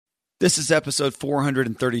This is episode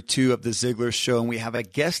 432 of The Ziglar Show, and we have a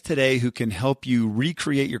guest today who can help you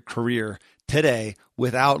recreate your career today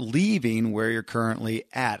without leaving where you're currently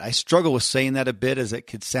at. I struggle with saying that a bit as it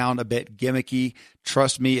could sound a bit gimmicky.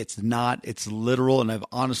 Trust me, it's not. It's literal, and I've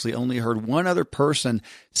honestly only heard one other person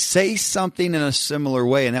say something in a similar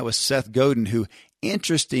way, and that was Seth Godin, who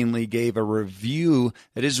interestingly gave a review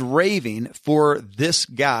that is raving for this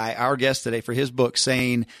guy, our guest today, for his book,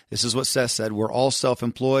 saying, this is what Seth said, we're all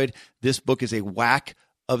self-employed. This book is a whack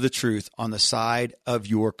of the truth on the side of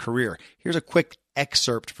your career. Here's a quick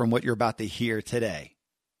excerpt from what you're about to hear today.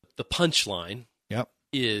 The punchline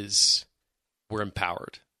is we're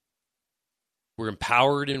empowered. We're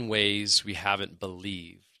empowered in ways we haven't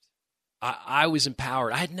believed. I was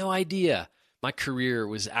empowered. I had no idea my career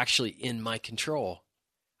was actually in my control.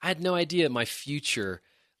 I had no idea my future,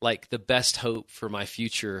 like the best hope for my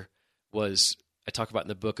future was, I talk about in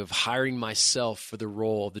the book, of hiring myself for the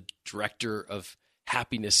role of the director of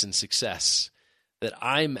happiness and success, that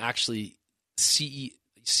I'm actually CEO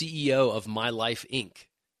of My Life, Inc.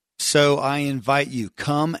 So I invite you,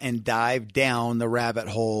 come and dive down the rabbit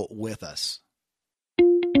hole with us.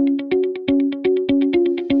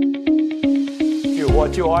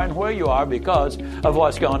 What you are and where you are because of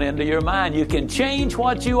what's gone into your mind. You can change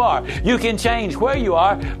what you are. You can change where you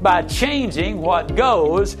are by changing what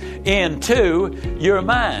goes into your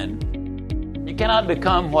mind. You cannot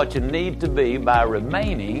become what you need to be by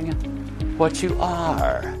remaining what you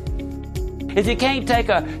are. If you can't take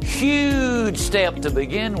a huge step to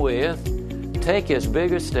begin with, take as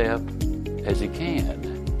big a step as you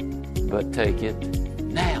can, but take it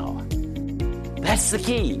now. That's the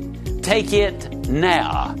key. Take it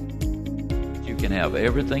now. You can have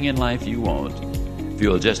everything in life you want if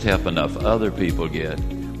you'll just help enough other people get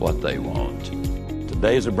what they want.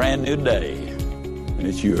 Today's a brand new day, and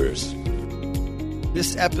it's yours.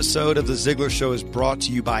 This episode of The Ziglar Show is brought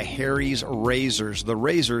to you by Harry's Razors. The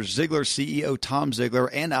razors Ziglar CEO Tom Ziglar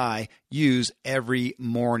and I use every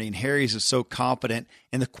morning. Harry's is so confident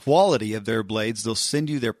in the quality of their blades, they'll send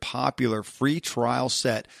you their popular free trial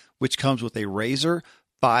set, which comes with a razor,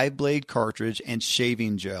 5-blade cartridge, and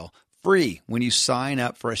shaving gel. Free when you sign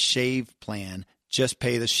up for a shave plan. Just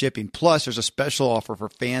pay the shipping. Plus, there's a special offer for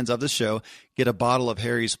fans of the show. Get a bottle of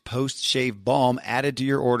Harry's post-shave balm added to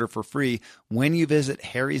your order for free when you visit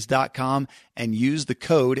harrys.com and use the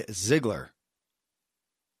code Ziglar.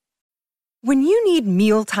 When you need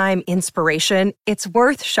mealtime inspiration, it's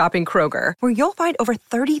worth shopping Kroger, where you'll find over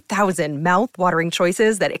 30,000 mouth-watering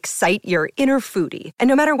choices that excite your inner foodie. And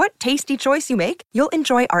no matter what tasty choice you make, you'll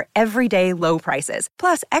enjoy our everyday low prices,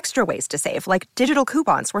 plus extra ways to save, like digital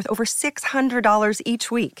coupons worth over $600 each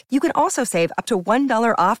week. You can also save up to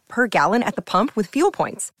 $1 off per gallon at the pump with fuel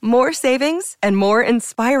points. More savings and more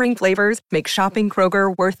inspiring flavors make shopping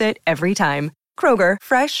Kroger worth it every time. Kroger,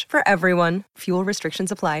 fresh for everyone. Fuel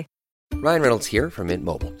restrictions apply. Ryan Reynolds here from Mint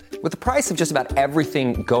Mobile. With the price of just about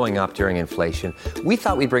everything going up during inflation, we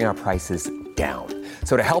thought we'd bring our prices down.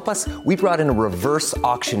 So to help us, we brought in a reverse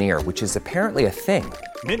auctioneer, which is apparently a thing.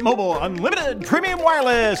 Mint Mobile Unlimited Premium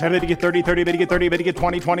Wireless. How to get 30, 30, bit to get 30, bit to get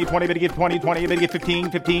 20, 20, 20, bit to get 20, 20, bit to get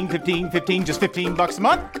 15, 15, 15, 15, just $15 a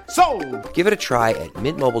month? Sold! Give it a try at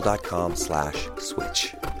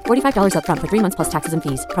mintmobile.com/switch. $45 up front for 3 months plus taxes and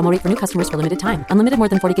fees. Promo rate for new customers for limited time. Unlimited more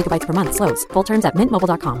than 40 gigabytes per month. Slows full terms at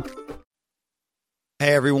mintmobile.com.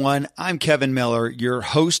 Hey everyone, I'm Kevin Miller, your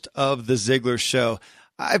host of The Ziglar Show.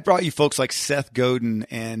 I've brought you folks like Seth Godin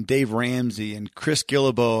and Dave Ramsey and Chris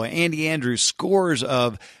Guillebeau, Andy Andrews, scores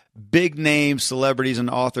of big name celebrities and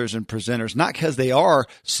authors and presenters, not because they are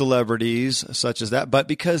celebrities such as that, but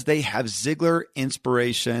because they have Ziglar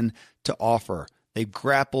inspiration to offer. They've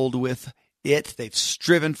grappled with it. They've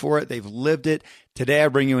striven for it. They've lived it. Today I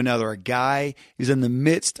bring you a guy who's in the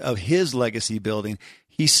midst of his legacy building.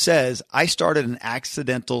 He says, I started an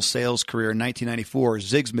accidental sales career in 1994.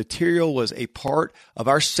 Zig's material was a part of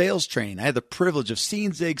our sales training. I had the privilege of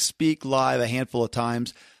seeing Zig speak live a handful of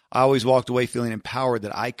times. I always walked away feeling empowered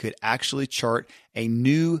that I could actually chart a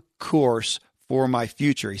new course for my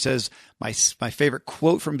future. He says, my favorite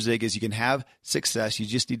quote from Zig is, you can have success. You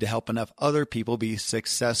just need to help enough other people be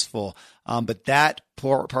successful. But that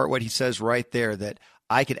part, what he says right there, that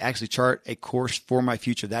I could actually chart a course for my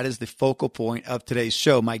future. That is the focal point of today's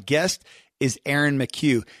show. My guest is Aaron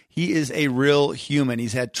McHugh. He is a real human.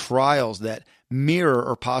 He's had trials that mirror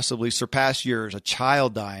or possibly surpass yours, a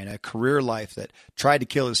child dying, a career life that tried to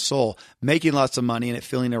kill his soul, making lots of money and it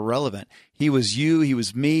feeling irrelevant. He was you, he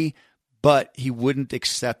was me, but he wouldn't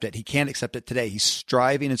accept it. He can't accept it today. He's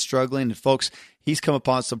striving and struggling. And folks, he's come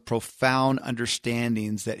upon some profound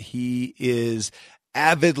understandings that he is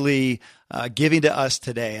avidly giving to us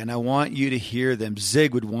today, and I want you to hear them.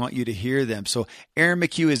 Zig would want you to hear them. So Aaron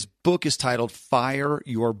McHugh, his book is titled Fire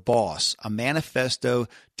Your Boss, a manifesto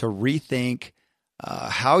to rethink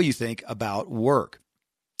how you think about work.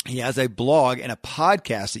 He has a blog and a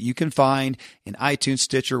podcast that you can find in iTunes,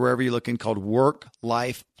 Stitcher, wherever you're looking, called Work,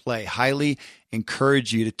 Life, Play. Highly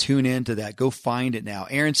encourage you to tune into that. Go find it now.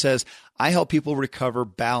 Aaron says, I help people recover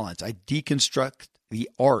balance. I deconstruct the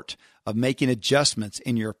art of making adjustments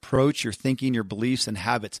in your approach, your thinking, your beliefs, and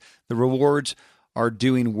habits. The rewards are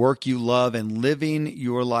doing work you love and living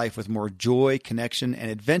your life with more joy, connection, and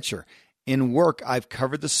adventure. In work, I've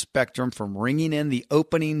covered the spectrum from ringing in the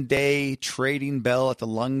opening day trading bell at the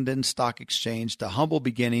London Stock Exchange to humble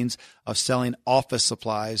beginnings of selling office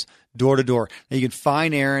supplies door to door. Now, you can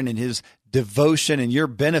find Aaron and his devotion and your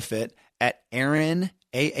benefit at Aaron,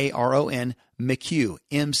 Aaron McHugh,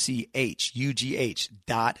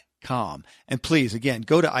 MCHUGH.com. And please, again,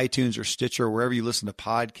 go to iTunes or Stitcher, or wherever you listen to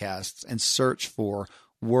podcasts, and search for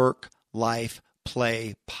Work, Life,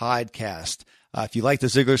 Play Podcast. If you like the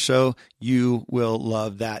Ziglar Show, you will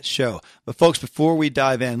love that show. But folks, before we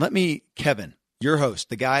dive in, Kevin, your host,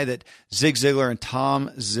 the guy that Zig Ziglar and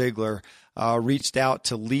Tom Ziglar reached out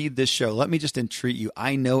to lead this show. Let me just entreat you.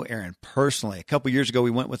 I know Aaron personally. A couple years ago, we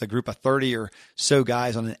went with a group of 30 or so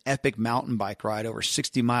guys on an epic mountain bike ride over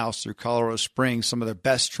 60 miles through Colorado Springs, some of their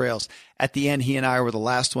best trails. At the end, he and I were the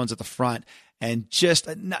last ones at the front. And just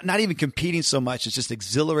not even competing so much. It's just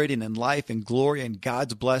exhilarating in life and glory and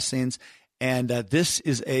God's blessings. And this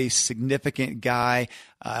is a significant guy.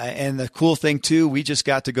 And the cool thing, too, we just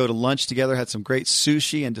got to go to lunch together, had some great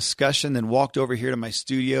sushi and discussion, then walked over here to my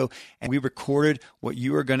studio, and we recorded what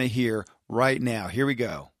you are going to hear right now. Here we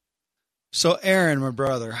go. So, Aaron, my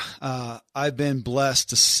brother, I've been blessed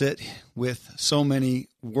to sit with so many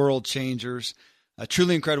world changers,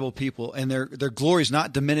 truly incredible people, and their glory is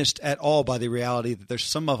not diminished at all by the reality that there's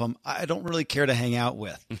some of them I don't really care to hang out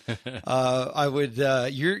with.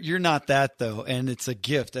 You're not that though, and it's a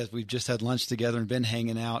gift as we've just had lunch together and been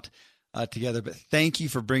hanging out together. But thank you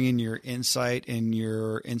for bringing your insight and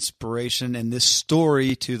your inspiration and this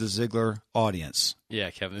story to the Ziglar audience.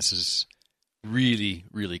 Yeah, Kevin, this is really,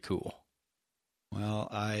 really cool. Well,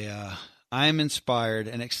 I'm inspired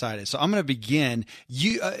and excited. So I'm going to begin.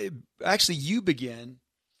 You begin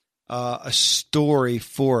a story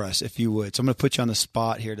for us, if you would. So I'm going to put you on the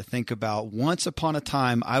spot here to think about. Once upon a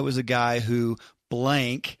time, I was a guy who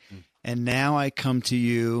blank, and now I come to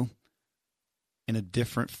you in a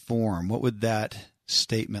different form. What would that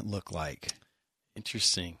statement look like?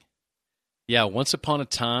 Interesting. Yeah, once upon a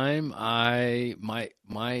time, my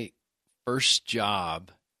first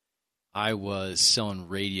job, I was selling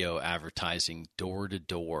radio advertising door to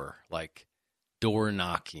door, like door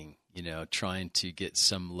knocking, trying to get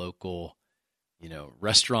some local,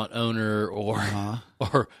 restaurant owner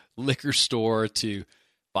or liquor store to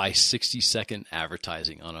buy 60-second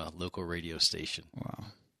advertising on a local radio station. Wow.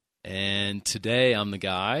 And today I'm the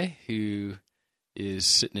guy who is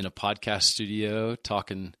sitting in a podcast studio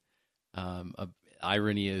talking.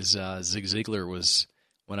 Irony is Zig Ziglar was,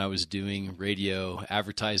 when I was doing radio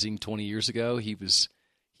advertising 20 years ago, he was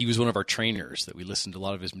one of our trainers that we listened to a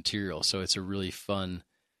lot of his material. So it's a really fun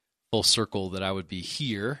full circle that I would be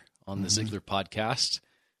here on the Ziglar podcast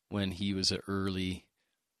when he was an early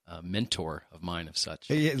mentor of mine of such.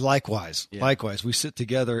 Likewise. We sit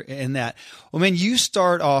together in that. Well, man, you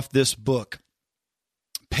start off this book,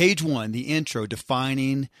 page 1, the intro,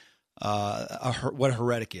 defining what a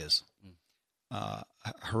heretic is.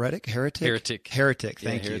 Heretic.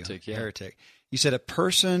 Thank you. Heretic. You said a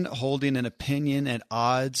person holding an opinion at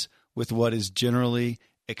odds with what is generally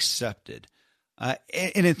accepted.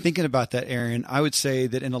 And in thinking about that, Aaron, I would say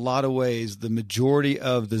that in a lot of ways, the majority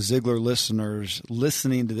of the Ziglar listeners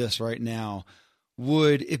listening to this right now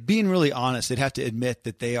would, if being really honest, they'd have to admit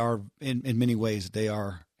that they are, in many ways, they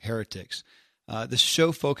are heretics. The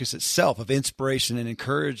show focus itself of inspiration and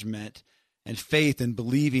encouragement and faith and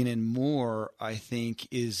believing in more, I think,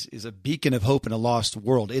 is a beacon of hope in a lost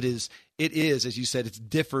world. It is, as you said, it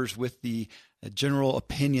differs with the general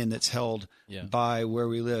opinion that's held by where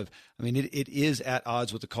we live. I mean, it is at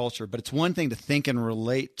odds with the culture, but it's one thing to think and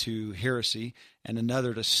relate to heresy and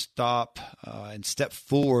another to stop and step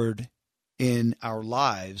forward in our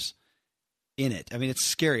lives in it. I mean, it's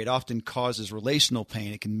scary. It often causes relational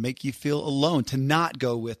pain. It can make you feel alone to not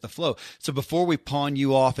go with the flow. So before we pawn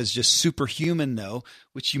you off as just superhuman, though,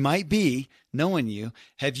 which you might be, knowing you,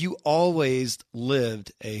 have you always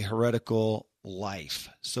lived a heretical life,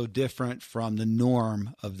 so different from the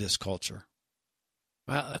norm of this culture?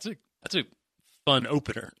 Wow, that's a fun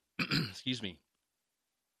opener. Excuse me.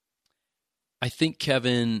 I think,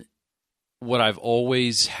 Kevin, what I've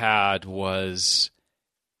always had was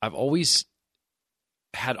I've always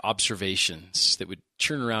had observations that would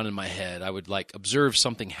churn around in my head. I would like observe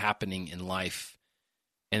something happening in life,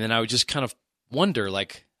 and then I would just kind of wonder,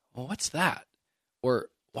 like, well, what's that? Or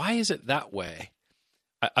why is it that way?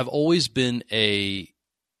 I've always been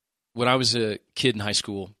when I was a kid in high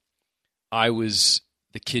school, I was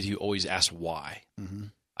the kid who always asked why. Mm-hmm.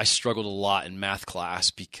 I struggled a lot in math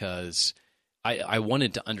class because I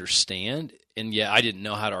wanted to understand, and yet I didn't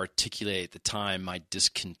know how to articulate at the time my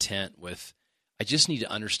discontent with, I just need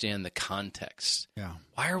to understand the context. Yeah.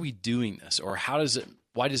 Why are we doing this? Or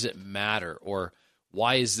why does it matter? Or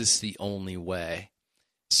why is this the only way?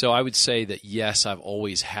 So I would say that, yes, I've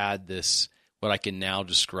always had this, what I can now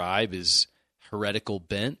describe as heretical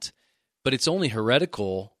bent, but it's only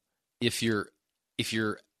heretical if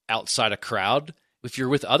you're outside a crowd. If you're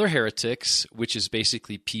with other heretics, which is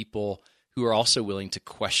basically people who are also willing to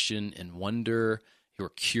question and wonder, who are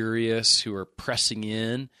curious, who are pressing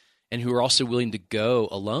in, and who are also willing to go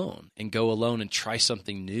alone and try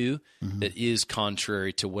something new that is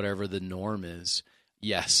contrary to whatever the norm is.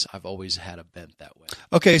 Yes, I've always had a bent that way.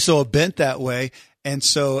 Okay, so a bent that way. And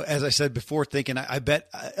so, as I said before, thinking, I bet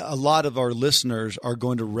a lot of our listeners are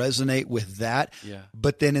going to resonate with that. Yeah.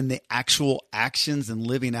 But then in the actual actions and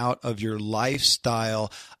living out of your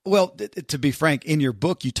lifestyle, well, to be frank, in your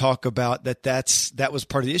book, you talk about that was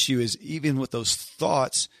part of the issue, is even with those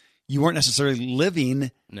thoughts, you weren't necessarily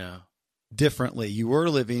living differently. You were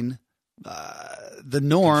living the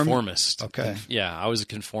norm. Conformist. Okay. Yeah, I was a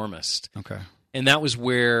conformist. Okay. And that was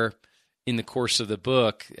where, in the course of the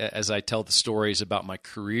book, as I tell the stories about my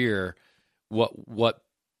career, what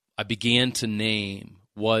I began to name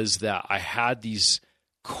was that I had these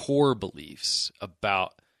core beliefs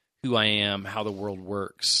about who I am, how the world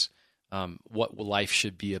works, what life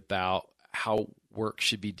should be about, how work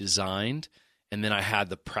should be designed, and then I had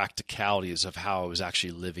the practicalities of how I was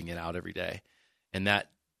actually living it out every day. And that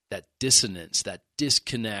dissonance, that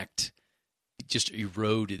disconnect, it just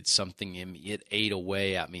eroded something in me. It ate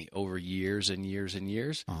away at me over years and years and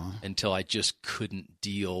years until I just couldn't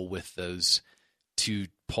deal with those two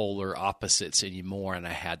polar opposites anymore, and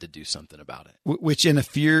I had to do something about it. Which in a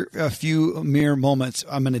few mere moments,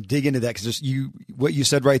 I'm going to dig into that, because what you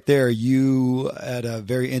said right there, you at a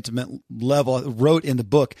very intimate level wrote in the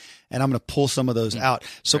book, and I'm going to pull some of those out.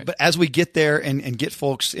 So, right. But as we get there and get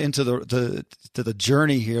folks into the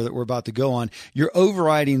journey here that we're about to go on, your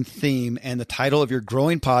overriding theme and the title of your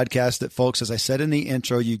growing podcast that, folks, as I said in the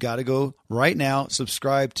intro, you got to go right now,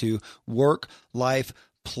 subscribe to Work, Life,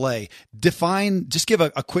 Play. Just give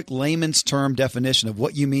a quick layman's term definition of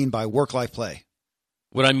what you mean by work-life play.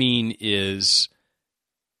 What I mean is,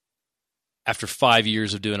 after 5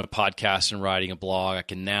 years of doing a podcast and writing a blog, I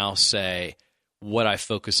can now say what I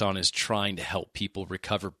focus on is trying to help people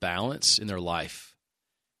recover balance in their life.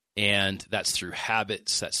 And that's through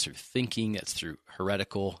habits, that's through thinking, that's through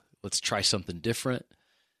heretical, let's try something different.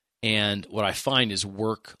 And what I find is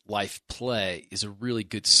work-life play is a really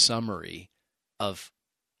good summary of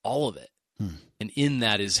all of it. And in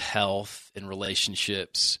that is health and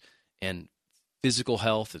relationships and physical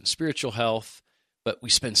health and spiritual health. But we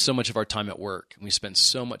spend so much of our time at work, and we spend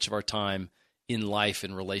so much of our time in life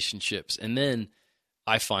and relationships. And then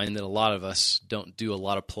I find that a lot of us don't do a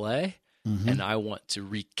lot of play. And I want to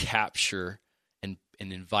recapture and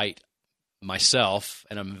invite myself,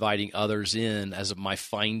 and I'm inviting others in as of my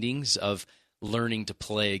findings of learning to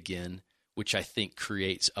play again, which I think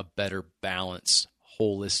creates a better balance,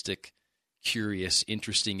 holistic, curious,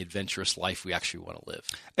 interesting, adventurous life we actually want to live.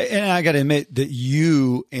 And I got to admit that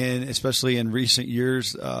you, and especially in recent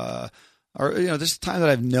years, this time that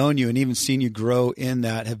I've known you and even seen you grow in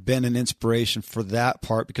that, have been an inspiration for that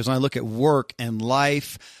part. Because when I look at work and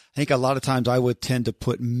life, I think a lot of times I would tend to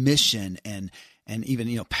put mission and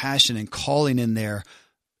even passion and calling in there,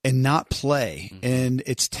 and not play. And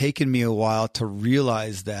it's taken me a while to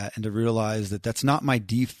realize that, and to realize that that's not my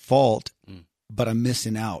default. But I'm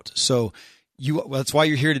missing out. So that's why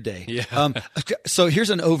you're here today. Yeah. So here's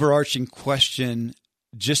an overarching question,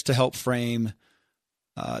 just to help frame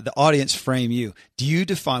the audience, frame you.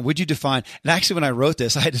 Would you define, and actually when I wrote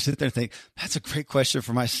this, I had to sit there and think, that's a great question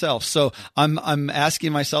for myself. So I'm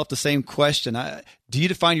asking myself the same question. Do you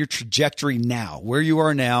define your trajectory now, where you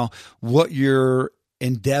are now, what your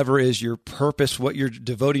endeavor is, your purpose, what you're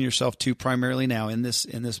devoting yourself to primarily now in this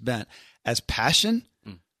bent, as passion,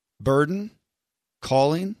 burden,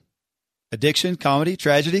 calling, addiction, comedy,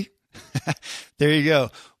 tragedy? There you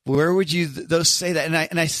go. Where would you say that?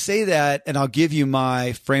 And I say that, and I'll give you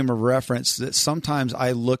my frame of reference, that sometimes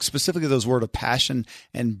I look specifically at those words of passion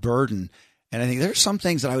and burden, And I think there's some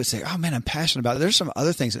things that I would say, oh man, I'm passionate about it. There's some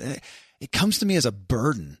other things. It comes to me as a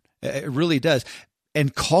burden. It really does.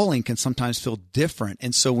 And calling can sometimes feel different.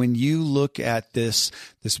 And so when you look at this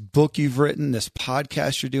book you've written, this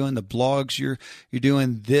podcast you're doing, the blogs you're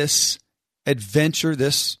doing, this adventure,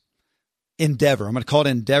 this endeavor, I'm going to call it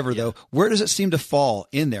endeavor though, where does it seem to fall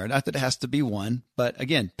in there? Not that it has to be one, but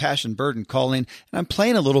again, passion, burden, calling, and I'm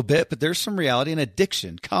playing a little bit, but there's some reality and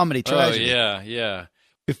addiction, comedy, tragedy. Oh, yeah.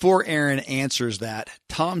 Before Aaron answers that,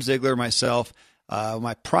 Tom Ziglar, myself,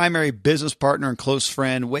 my primary business partner and close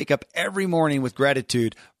friend, wake up every morning with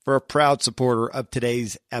gratitude for a proud supporter of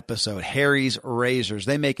today's episode, Harry's Razors.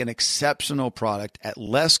 They make an exceptional product at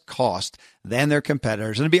less cost than their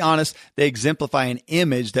competitors. And to be honest, they exemplify an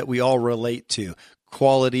image that we all relate to.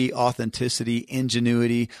 Quality, authenticity,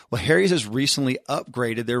 ingenuity. Well, Harry's has recently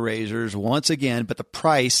upgraded their razors once again, but the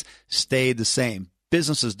price stayed the same.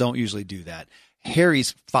 Businesses don't usually do that.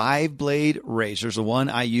 Harry's 5-blade razors, the one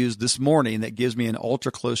I used this morning that gives me an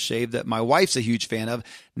ultra close shave that my wife's a huge fan of,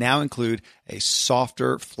 now include a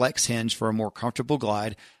softer flex hinge for a more comfortable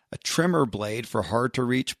glide, a trimmer blade for hard to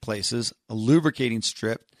reach places, a lubricating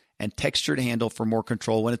strip, and textured handle for more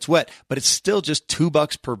control when it's wet. But it's still just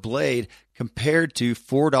 $2 per blade compared to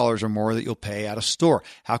 $4 or more that you'll pay at a store.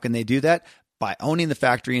 How can they do that? By owning the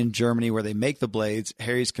factory in Germany where they make the blades,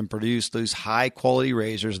 Harry's can produce those high-quality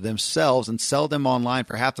razors themselves and sell them online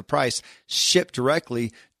for half the price, shipped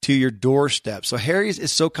directly to your doorstep. So Harry's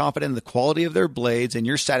is so confident in the quality of their blades and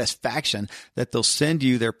your satisfaction that they'll send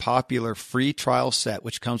you their popular free trial set,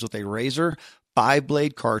 which comes with a razor,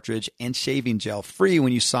 5-blade cartridge, and shaving gel free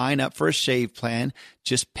when you sign up for a shave plan.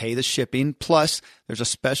 Just pay the shipping. Plus, there's a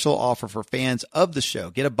special offer for fans of the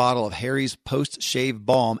show. Get a bottle of Harry's post-shave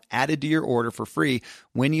balm added to your order for free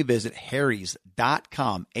when you visit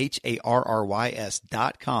harrys.com, HARRYS.com,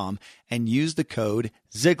 and use the code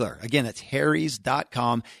Ziglar. Again, that's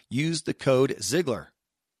harrys.com. Use the code Ziglar.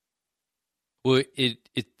 Well,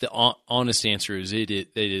 the honest answer is it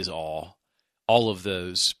is all of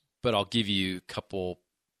those. But I'll give you a couple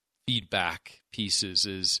feedback pieces.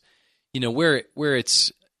 Is where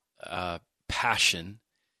it's passion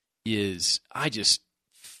is I just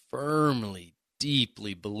firmly,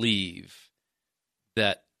 deeply believe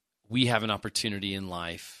that we have an opportunity in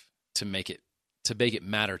life to make it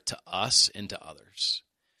matter to us and to others,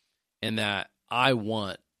 and that I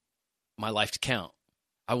want my life to count.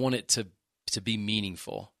 I want it to be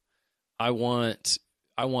meaningful. I want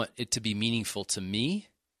it to be meaningful to me.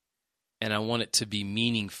 And I want it to be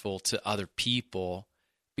meaningful to other people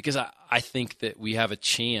because I think that we have a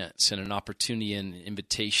chance and an opportunity and an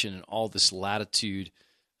invitation and all this latitude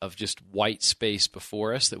of just white space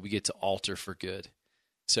before us that we get to alter for good.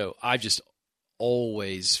 So I've just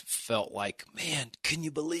always felt like, man, can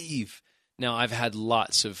you believe? Now, I've had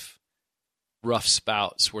lots of rough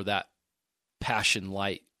spouts where that passion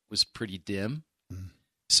light was pretty dim.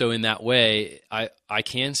 So in that way, I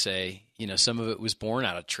can say, some of it was born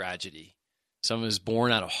out of tragedy. Some of it was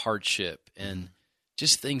born out of hardship and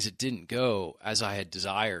just things that didn't go as I had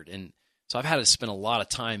desired. And so I've had to spend a lot of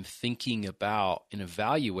time thinking about and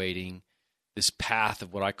evaluating this path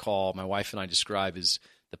of what I call, my wife and I describe as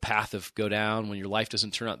the path of go down when your life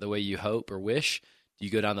doesn't turn out the way you hope or wish. Do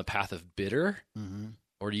you go down the path of bitter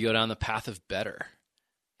or do you go down the path of better?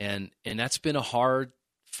 And that's been a hard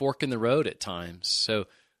fork in the road at times. So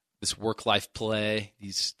this work-life play,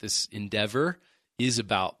 this endeavor is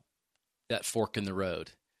about that fork in the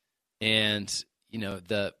road. And,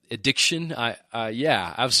 the addiction,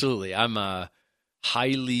 yeah, absolutely. I'm a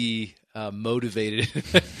highly motivated,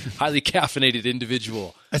 highly caffeinated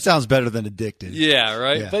individual. That sounds better than addicted. Yeah,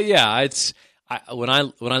 right? Yeah. But yeah, when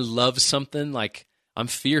I love something, like I'm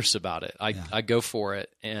fierce about it. I go for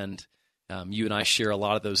it. And you and I share a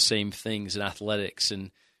lot of those same things in athletics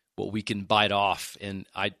and what we can bite off, and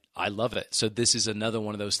I love it. So this is another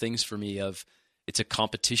one of those things for me of it's a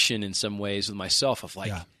competition in some ways with myself of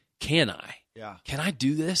like, can I? Yeah. Can I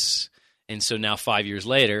do this? And so now 5 years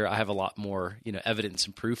later, I have a lot more, evidence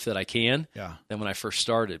and proof that I can than when I first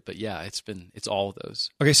started. But yeah, it's all of those.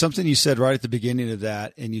 Okay, something you said right at the beginning of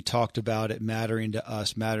that, and you talked about it mattering to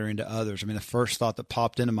us, mattering to others. I mean, the first thought that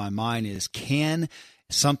popped into my mind is, can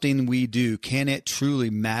something we do, can it truly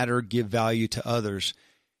matter, give value to others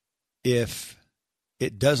if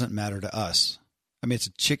it doesn't matter to us? I mean, it's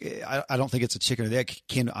a chicken. I don't think it's a chicken or the egg.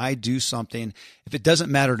 Can I do something if it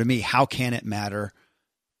doesn't matter to me? How can it matter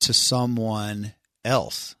to someone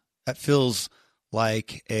else? That feels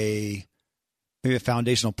like maybe a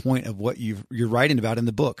foundational point of what you're writing about in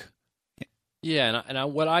the book. Yeah,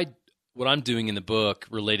 and what I'm doing in the book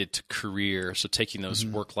related to career, so taking those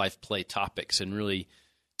work-life play topics and really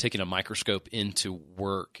taking a microscope into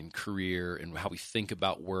work and career and how we think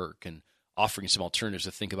about work and offering some alternatives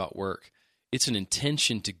to think about work. It's an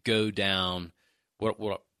intention to go down what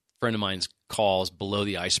a friend of mine calls below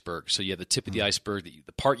the iceberg. So you have the tip of the iceberg,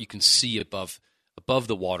 the part you can see above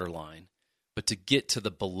the water line, but to get to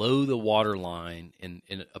the below the water line,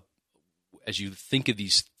 as you think of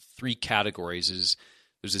these three categories,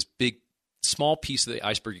 there's this big, small piece of the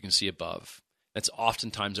iceberg you can see above. That's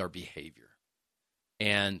oftentimes our behavior.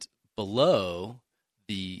 And below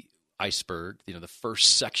the iceberg, the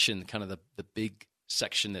first section, kind of the big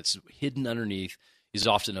section that's hidden underneath, is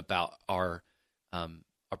often about our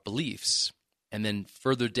beliefs. And then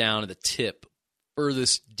further down at the tip,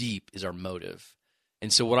 furthest deep, is our motive.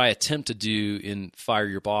 And so what I attempt to do in Fire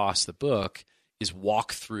Your Boss, the book, is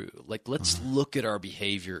walk through. Like, let's look at our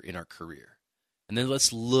behavior in our career. And then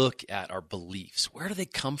let's look at our beliefs. Where do they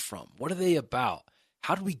come from? What are they about?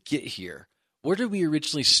 How did we get here? Where did we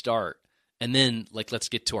originally start? And then, let's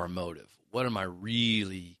get to our motive. Why am I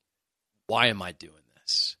doing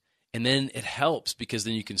this? And then it helps because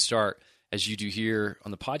then you can start, as you do here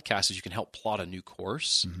on the podcast, is you can help plot a new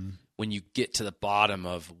course when you get to the bottom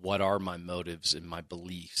of what are my motives and my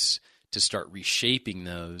beliefs, to start reshaping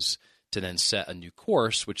those to then set a new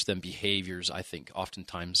course, which then behaviors, I think,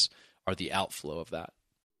 oftentimes are the outflow of that.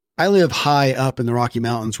 I live high up in the Rocky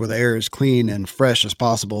Mountains where the air is clean and fresh as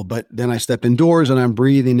possible, but then I step indoors and I'm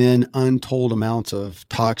breathing in untold amounts of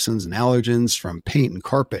toxins and allergens from paint and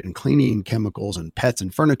carpet and cleaning chemicals and pets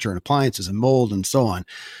and furniture and appliances and mold and so on.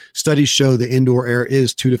 Studies show the indoor air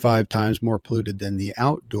is 2 to 5 times more polluted than the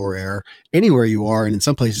outdoor air anywhere you are, and in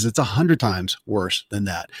some places it's 100 times worse than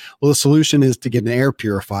that. Well, the solution is to get an air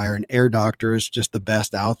purifier, and Air Doctor is just the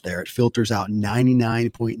best out there. It filters out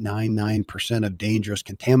 99.99% of dangerous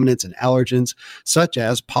contaminants and allergens, such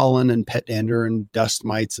as pollen and pet dander and dust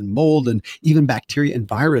mites and mold and even bacteria and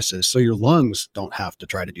viruses, so your lungs don't have to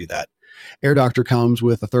try to do that. Air Doctor comes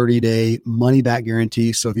with a 30-day money-back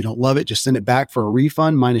guarantee, so if you don't love it, just send it back for a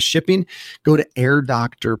refund minus shipping. Go to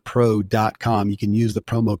airdoctorpro.com. You can use the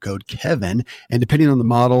promo code Kevin, and depending on the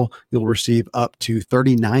model, you'll receive up to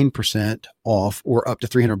 39% off or up to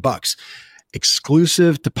 $300.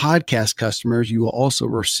 Exclusive to podcast customers, you will also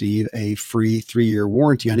receive a free 3-year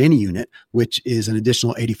warranty on any unit, which is an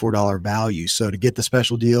additional $84 value. So to get the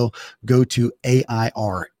special deal, go to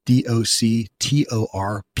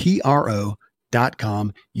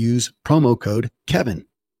airdoctorpro.com. Use promo code Kevin.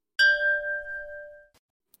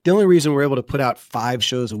 The only reason we're able to put out 5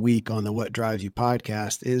 shows a week on the What Drives You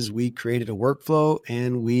podcast is we created a workflow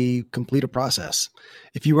and we complete a process.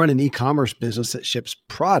 If you run an e-commerce business that ships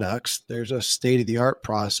products, there's a state-of-the-art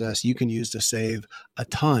process you can use to save a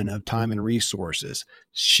ton of time and resources.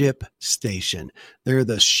 ShipStation. They're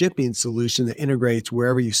the shipping solution that integrates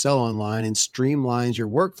wherever you sell online and streamlines your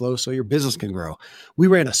workflow so your business can grow. We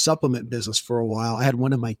ran a supplement business for a while. I had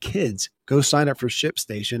one of my kids go sign up for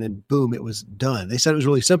ShipStation and boom, it was done. They said it was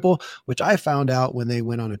really simple, which I found out when they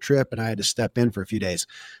went on a trip and I had to step in for a few days.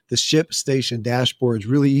 The ShipStation dashboard is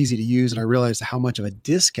really easy to use, and I realized how much of a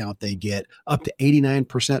discount they get, up to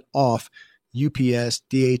 89% off UPS,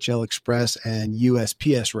 DHL Express, and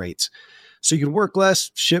USPS rates. So you can work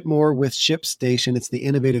less, ship more with ShipStation. It's the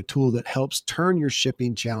innovative tool that helps turn your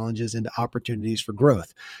shipping challenges into opportunities for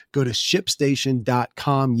growth. Go to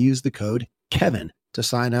ShipStation.com, use the code Kevin to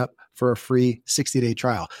sign up for a free 60-day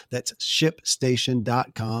trial. That's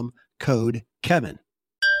ShipStation.com, code Kevin.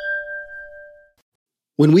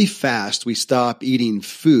 When we fast, we stop eating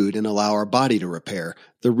food and allow our body to repair.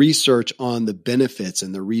 The research on the benefits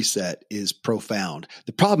and the reset is profound.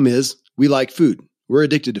 The problem is we like food. We're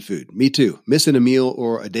addicted to food. Me too. Missing a meal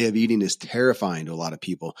or a day of eating is terrifying to a lot of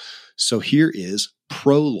people. So here is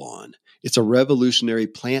Prolon. It's a revolutionary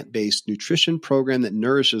plant-based nutrition program that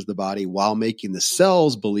nourishes the body while making the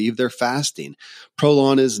cells believe they're fasting.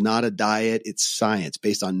 Prolon is not a diet. It's science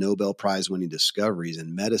based on Nobel Prize-winning discoveries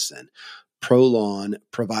in medicine. Prolon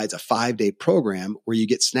provides a 5-day program where you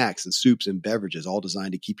get snacks and soups and beverages, all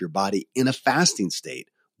designed to keep your body in a fasting state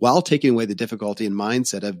while taking away the difficulty and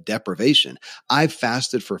mindset of deprivation. I've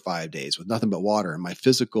fasted for 5 days with nothing but water, and my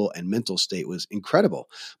physical and mental state was incredible.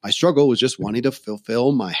 My struggle was just wanting to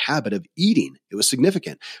fulfill my habit of eating. It was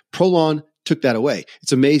significant. Prolon took that away.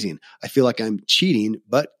 It's amazing. I feel like I'm cheating,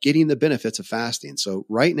 but getting the benefits of fasting. So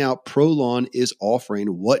right now, Prolon is offering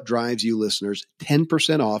What Drives You listeners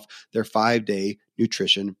 10% off their 5-day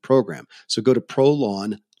nutrition program. So go to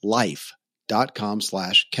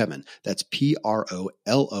prolonlife.com/Kevin. That's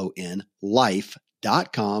PROLON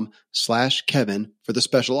life.com/Kevin for the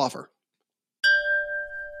special offer.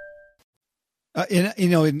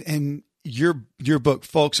 In your book,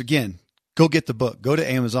 folks, again, go get the book. Go to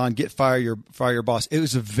Amazon, get Fire Your Boss. It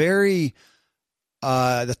was a very,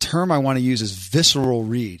 the term I want to use is visceral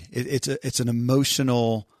read. It's an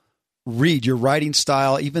emotional read. Your writing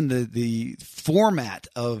style, even the format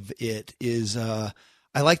of it is, I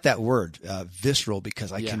like that word, visceral,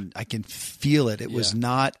 because I can feel it. It was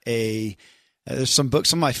not there's some books,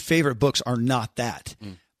 some of my favorite books are not that,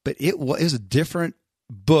 but it was a different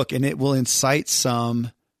book, and it will incite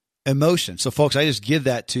some emotion. So folks, I just give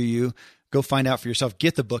that to you. Go find out for yourself.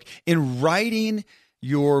 Get the book. In writing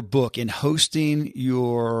your book, in hosting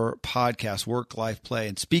your podcast, Work, Life, Play,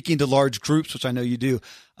 and speaking to large groups, which I know you do,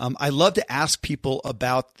 I love to ask people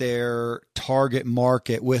about their target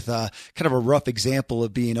market with a kind of a rough example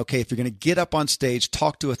of being, okay, if you're going to get up on stage,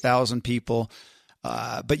 talk to 1,000 people,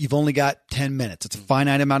 but you've only got 10 minutes. It's a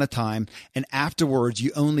finite amount of time. And afterwards,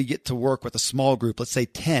 you only get to work with a small group, let's say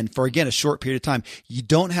 10, for, again, a short period of time. You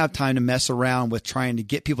don't have time to mess around with trying to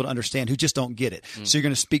get people to understand who just don't get it. So you're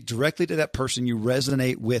going to speak directly to that person you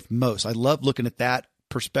resonate with most. I love looking at that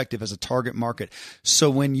perspective as a target market.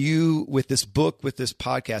 So when you, with this book, with this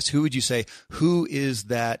podcast, who would you say, who is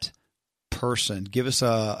that person? Give us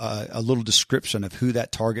a little description of who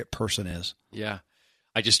that target person is. Yeah.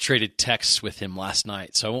 I just traded texts with him last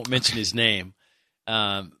night, so I won't mention his name.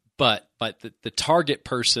 But the target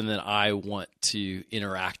person that I want to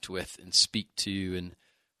interact with and speak to and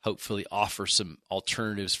hopefully offer some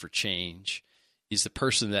alternatives for change is the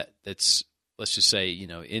person that's, let's just say,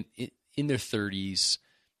 in their 30s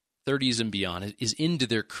and beyond, is into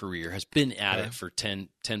their career, has been at it for 10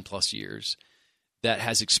 plus years, that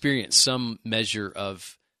has experienced some measure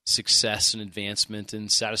of success and advancement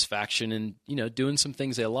and satisfaction and, doing some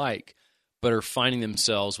things they like, but are finding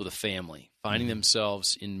themselves with a family, finding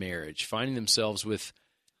themselves in marriage, finding themselves with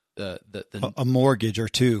a mortgage or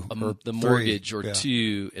two, the mortgage or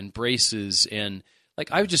two, and braces. And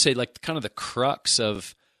like, I would just say, like, kind of the crux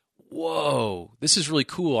of, whoa, this is really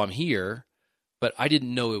cool. I'm here, but I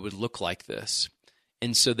didn't know it would look like this.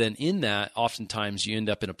 And so then in that, oftentimes you end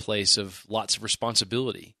up in a place of lots of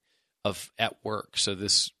responsibility at work. So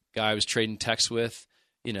this guy I was trading texts with,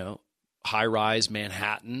 high-rise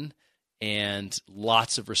Manhattan, and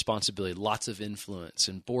lots of responsibility, lots of influence,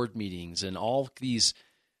 and board meetings, and all these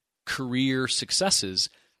career successes.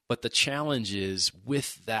 But the challenge is,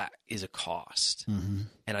 with that is a cost. Mm-hmm.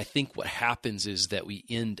 And I think what happens is that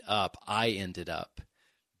I ended up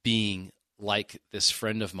being like this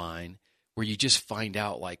friend of mine, where you just find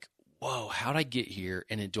out, like, whoa, how'd I get here?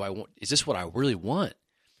 And is this what I really want?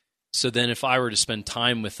 So then if I were to spend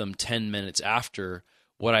time with them 10 minutes after,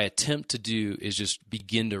 what I attempt to do is just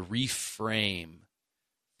begin to reframe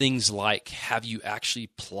things like, have you actually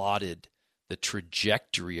plotted the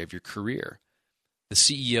trajectory of your career? The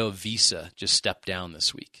CEO of Visa just stepped down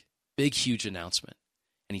this week. Big, huge announcement.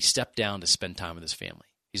 And he stepped down to spend time with his family.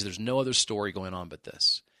 He said, there's no other story going on but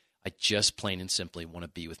this. I just plain and simply want to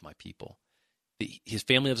be with my people. His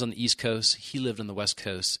family lives on the East Coast. He lived on the West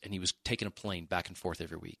Coast, and he was taking a plane back and forth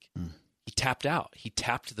every week. He tapped out. He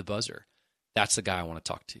tapped the buzzer. That's the guy I want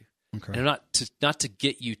to talk to. Okay. And not to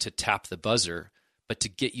get you to tap the buzzer, but to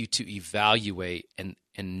get you to evaluate and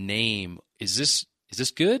name, is this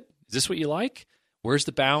good? Is this what you like? Where's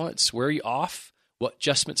the balance? Where are you off? What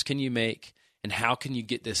adjustments can you make? And how can you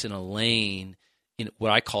get this in a lane in what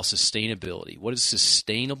I call sustainability? What does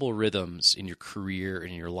sustainable rhythms in your career,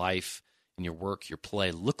 in your life, in your work, your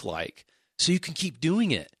play look like, so you can keep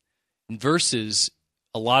doing it? Versus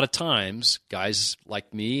a lot of times, guys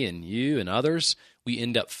like me and you and others, we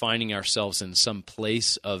end up finding ourselves in some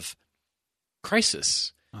place of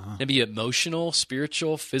crisis. Maybe emotional,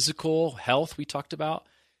 spiritual, physical, health we talked about.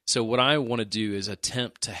 So what I want to do is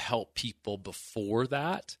attempt to help people before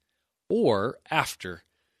that or after.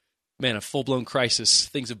 Man, a full-blown crisis,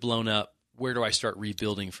 things have blown up. Where do I start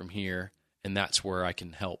rebuilding from here? And that's where I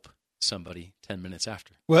can help somebody 10 minutes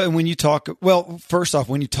after. Well, and first off,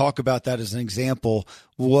 when you talk about that as an example,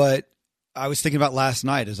 what I was thinking about last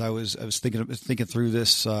night as I was thinking through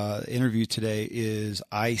this interview today is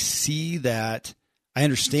I see that, I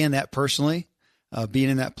understand that personally, being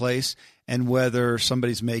in that place, and whether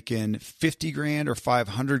somebody's making 50 grand or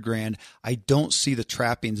 500 grand, I don't see the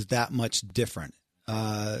trappings that much different.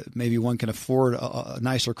 Maybe one can afford a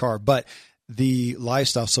nicer car, but the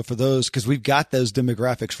lifestyle. So for those, because we've got those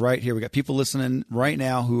demographics right here. We got people listening right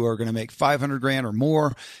now who are going to make 500 grand or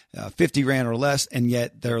more, 50 grand or less, and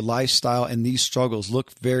yet their lifestyle and these struggles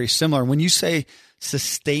look very similar. When you say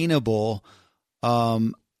sustainable,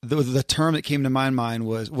 the term that came to my mind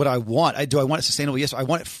was what I want. Do I want it sustainable? Yes. I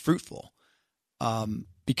want it fruitful.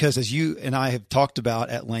 Because as you and I have talked about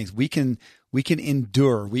at length, we can We can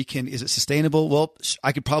endure. Is it sustainable? Well,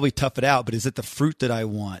 I could probably tough it out, but is it the fruit that I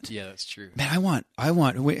want? Yeah, that's true. Man, I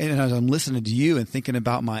want, and as I'm listening to you and thinking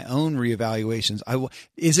about my own reevaluations,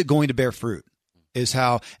 is it going to bear fruit? Is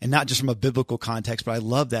how, and not just from a biblical context, but I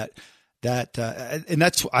love that, and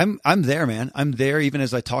that's, I'm there, man. I'm there. Even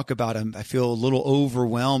as I talk about it, I feel a little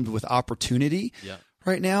overwhelmed with opportunity. Yeah.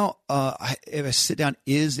 Right now, if I sit down,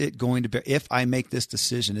 is it going to bear, if I make this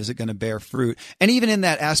decision, is it going to bear fruit? And even in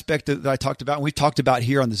that aspect that I talked about, and we've talked about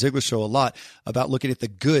here on the Ziglar Show a lot about looking at the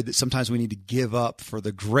good that sometimes we need to give up for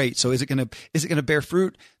the great. So is it going to bear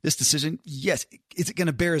fruit, this decision? Yes. Is it going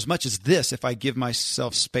to bear as much as this if I give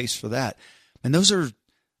myself space for that? And that's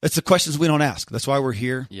the questions we don't ask. That's why we're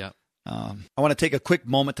here. Yeah. I want to take a quick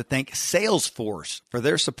moment to thank Salesforce for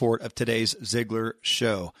their support of today's Ziglar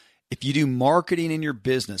Show. If you do marketing in your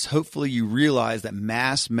business, hopefully you realize that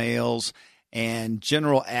mass mails and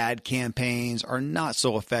general ad campaigns are not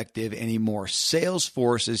so effective anymore.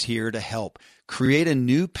 Salesforce is here to help create a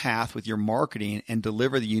new path with your marketing and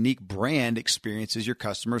deliver the unique brand experiences your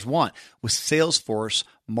customers want. With Salesforce,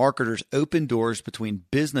 marketers open doors between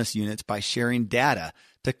business units by sharing data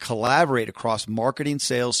to collaborate across marketing,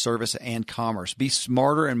 sales, service, and commerce. Be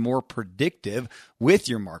smarter and more predictive with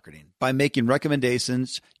your marketing by making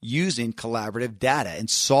recommendations using collaborative data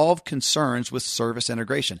and solve concerns with service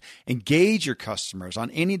integration. Engage your customers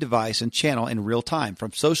on any device and channel in real time,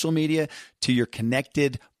 from social media to your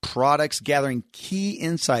connected products, gathering key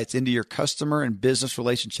insights into your customer and business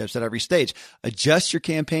relationships at every stage. Adjust your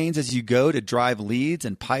campaigns as you go to drive leads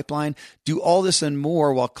and pipeline. Do all this and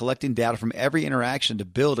more while collecting data from every interaction to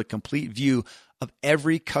build a complete view of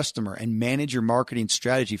every customer and manage your marketing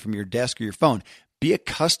strategy from your desk or your phone. Be a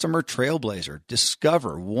customer trailblazer.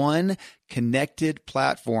 Discover one connected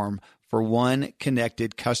platform for one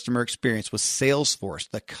connected customer experience with Salesforce,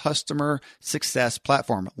 the customer success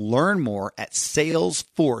platform. Learn more at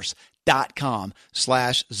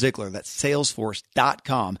salesforce.com/Ziglar. That's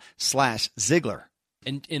salesforce.com/Ziglar.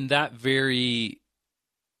 And in that very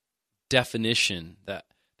definition, that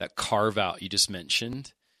carve out you just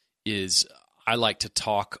mentioned, is I like to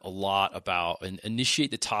talk a lot about and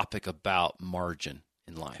initiate the topic about margin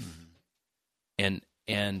in life. Mm-hmm.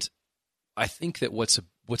 And I think that what's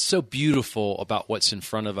so beautiful about what's in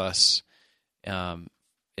front of us, and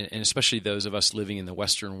especially those of us living in the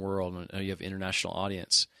Western world, I know you have an international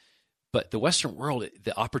audience, but the Western world,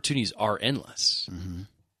 the opportunities are endless, mm-hmm.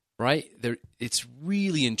 right? It's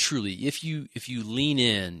really and truly, if you lean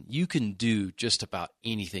in, you can do just about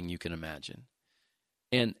anything you can imagine.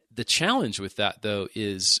 And the challenge with that, though,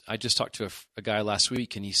 is I just talked to a guy last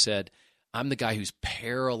week, and he said, I'm the guy who's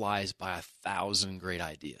paralyzed by 1,000 great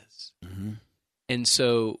ideas. Mm-hmm. And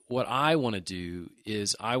so what I want to do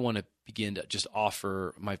is I want to begin to just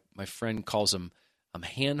offer, my friend calls them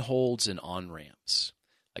handholds and on-ramps,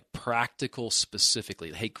 like practical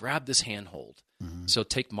specifically. Hey, grab this handhold. Mm-hmm. So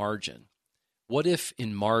take margin. What if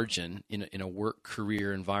in margin, in a work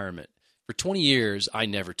career environment, for 20 years, I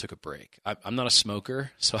never took a break. I'm not a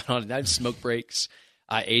smoker, so I don't have smoke breaks.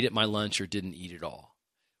 I ate at my lunch or didn't eat at all.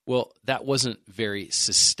 Well, that wasn't very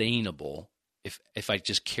sustainable if I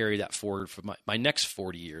just carry that forward for my next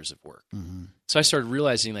 40 years of work. Mm-hmm. So I started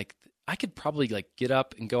realizing I could probably get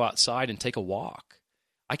up and go outside and take a walk.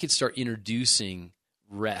 I could start introducing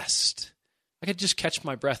rest. I could just catch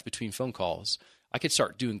my breath between phone calls. I could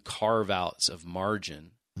start doing carve-outs of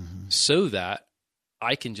margin mm-hmm. so that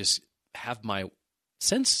I can just have my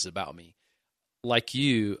senses about me. Like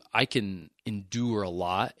you, I can endure a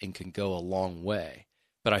lot and can go a long way.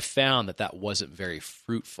 But I found that wasn't very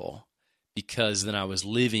fruitful, because then I was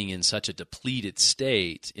living in such a depleted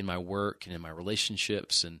state in my work and in my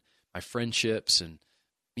relationships and my friendships and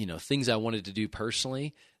things I wanted to do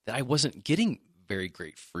personally, that I wasn't getting very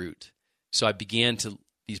great fruit. So I began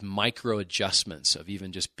these micro adjustments of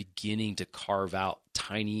even just beginning to carve out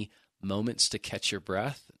tiny moments to catch your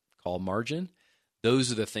breath, called margin.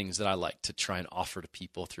 Those are the things that I like to try and offer to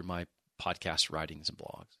people through my podcast writings and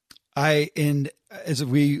blogs. And as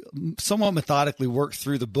we somewhat methodically work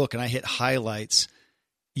through the book and I hit highlights,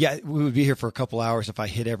 we would be here for a couple hours if I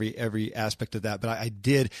hit every aspect of that. But I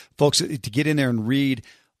did, folks, to get in there and read.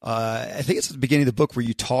 I think it's at the beginning of the book where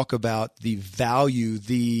you talk about the value,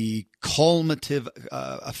 the cumulative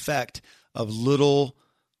effect of little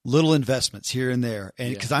investments here and there.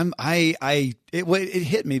 And because it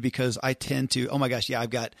hit me because I tend to, oh my gosh, I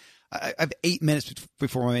have 8 minutes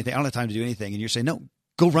before anything. I don't have time to do anything. And you're saying, no,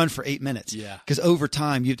 go run for 8 minutes. Yeah. Because over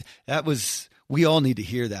time, we all need to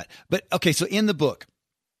hear that. But okay, so in the book,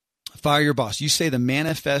 Fire Your Boss, you say the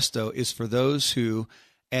manifesto is for those who,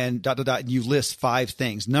 and ... and you list 5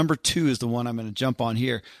 things. Number 2 is the one I'm going to jump on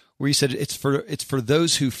here, where you said it's for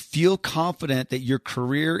those who feel confident that your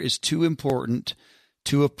career is too important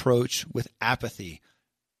to approach with apathy.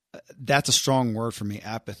 That's a strong word for me,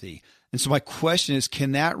 apathy. And so my question is,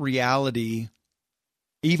 can that reality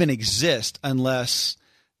even exist unless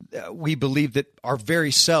we believe that our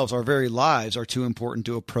very selves, our very lives are too important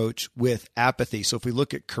to approach with apathy? So if we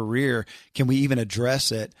look at career, can we even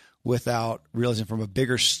address it without realizing from a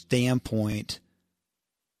bigger standpoint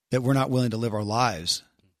that we're not willing to live our lives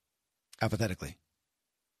apathetically?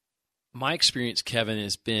 My experience, Kevin,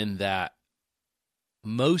 has been that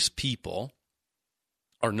most people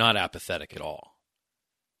are not apathetic at all.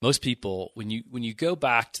 Most people, when you go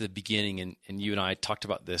back to the beginning, and you and I talked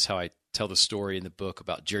about this, how I tell the story in the book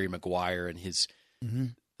about Jerry Maguire and his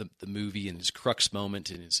the movie and his crux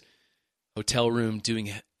moment in his hotel room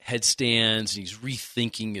doing headstands, and he's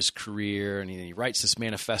rethinking his career, and he writes this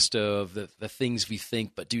manifesto of the things we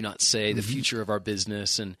think but do not say, the future of our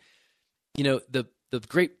business. And the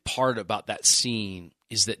great part about that scene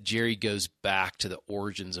is that Jerry goes back to the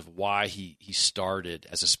origins of why he started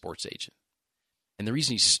as a sports agent. And the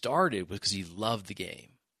reason he started was because he loved the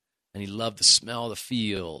game and he loved the smell of the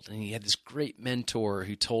field. And he had this great mentor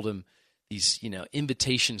who told him these,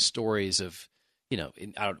 invitation stories of,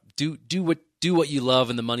 do what you love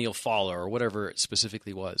and the money will follow, or whatever it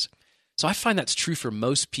specifically was. So I find that's true for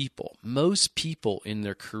most people. Most people in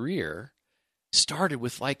their career started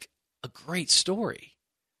with like a great story.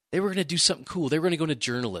 They were going to do something cool. They were going to go into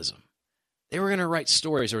journalism. They were going to write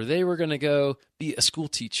stories, or they were going to go be a school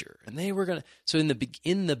teacher. And they were going to. So in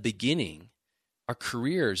the beginning, our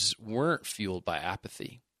careers weren't fueled by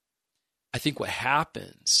apathy. I think what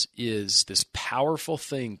happens is this powerful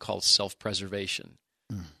thing called self-preservation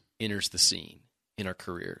enters the scene in our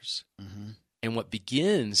careers. And what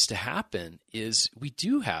begins to happen is we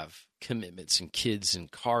do have commitments and kids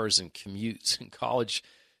and cars and commutes and college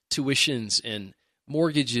tuitions and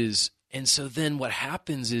mortgages. And so then what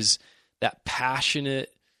happens is that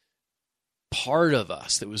passionate part of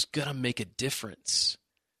us that was going to make a difference,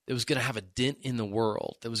 that was going to have a dent in the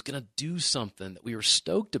world, that was going to do something that we were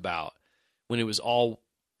stoked about when it was all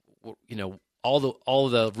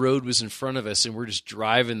the road was in front of us and we're just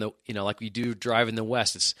driving like we do driving the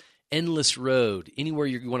West. It's endless road, anywhere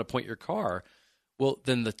you want to point your car. Well,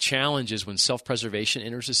 then the challenge is when self-preservation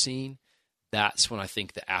enters the scene, that's when I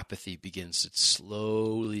think the apathy begins to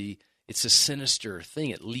slowly, it's a sinister thing.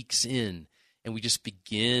 It leaks in, and we just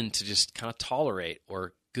begin to just kind of tolerate,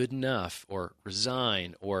 or good enough, or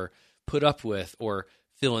resign, or put up with, or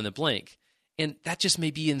fill in the blank. And that just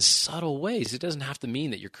may be in subtle ways. It doesn't have to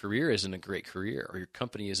mean that your career isn't a great career or your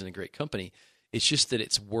company isn't a great company. It's just that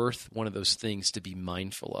it's worth one of those things to be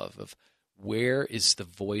mindful of where is the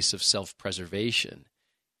voice of self-preservation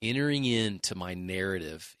entering into my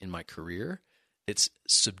narrative in my career that's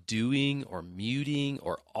subduing or muting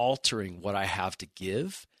or altering what I have to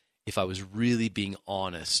give if I was really being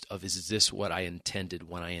honest of, is this what I intended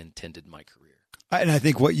when I intended my career? And I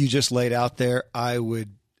think what you just laid out there, I would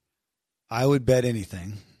bet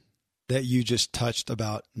anything that you just touched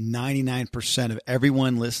about 99% of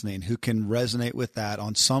everyone listening who can resonate with that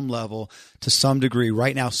on some level to some degree.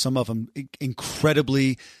 Right now, some of them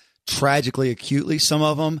incredibly, tragically, acutely. Some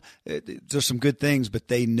of them, there's some good things, but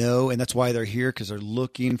they know, and that's why they're here, because they're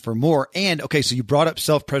looking for more. And okay, so you brought up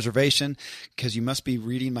self-preservation, because you must be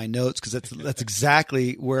reading my notes, because that's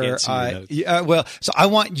exactly where so I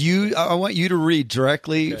want you to read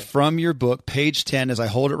directly from your book, page 10, as I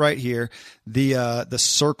hold it right here, the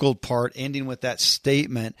circled part ending with that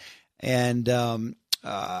statement. And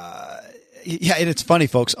yeah, and it's funny,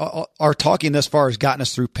 folks. Our talking thus far has gotten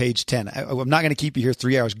us through page 10. I'm not going to keep you here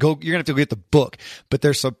 3 hours. You're going to have to go get the book. But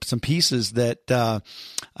there's some pieces that,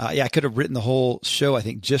 I could have written the whole show, I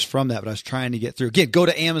think, just from that. But I was trying to get through. Again, go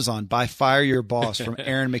to Amazon, buy Fire Your Boss from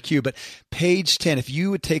Aaron McHugh. But page 10, if you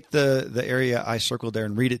would take the area I circled there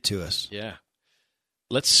and read it to us. Yeah.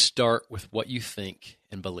 Let's start with what you think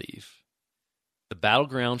and believe. The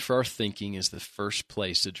battleground for our thinking is the first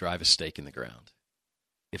place to drive a stake in the ground.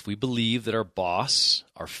 If we believe that our boss,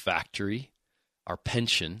 our factory, our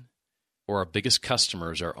pension, or our biggest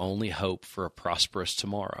customers are only hope for a prosperous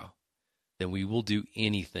tomorrow, then we will do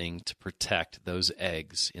anything to protect those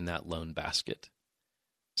eggs in that lone basket.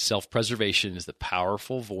 Self-preservation is the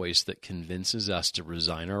powerful voice that convinces us to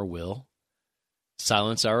resign our will,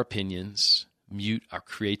 silence our opinions, mute our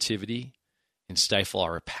creativity, and stifle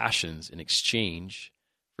our passions in exchange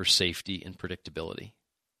for safety and predictability.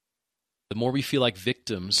 The more we feel like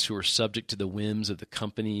victims who are subject to the whims of the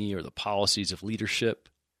company or the policies of leadership,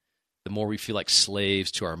 the more we feel like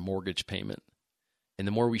slaves to our mortgage payment, and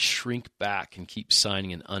the more we shrink back and keep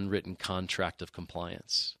signing an unwritten contract of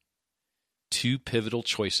compliance. two pivotal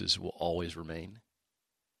choices will always remain.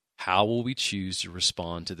 How will we choose to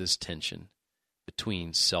respond to this tension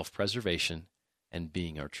between self-preservation and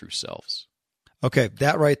being our true selves? Okay,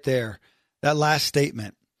 that right there, that last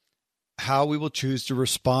statement, how we will choose to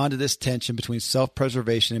respond to this tension between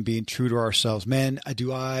self-preservation and being true to ourselves. Man, I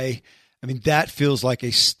mean, that feels like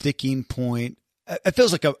a sticking point. It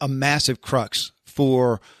feels like a massive crux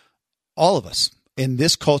for all of us in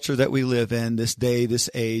this culture that we live in, this day, this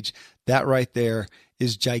age. That right there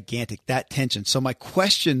is gigantic, that tension. So my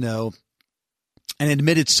question, though, an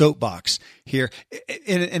admitted soapbox here,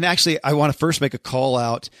 and actually I want to first make a call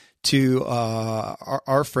out to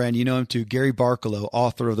our friend, you know him too, Gary Barkalow,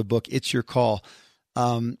 author of the book It's Your Call,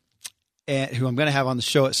 and who I'm going to have on the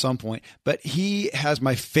show at some point. But he has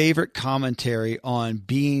my favorite commentary on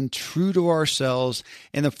being true to ourselves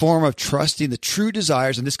in the form of trusting the true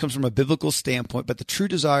desires, and this comes from a biblical standpoint, but the true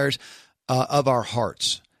desires of our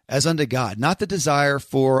hearts as unto God, not the desire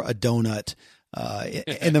for a donut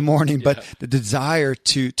in the morning, but the desire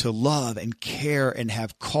to love and care and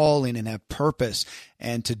have calling and have purpose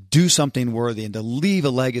and to do something worthy and to leave a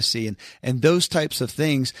legacy and those types of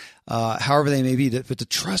things, however they may be, but to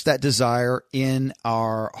trust that desire in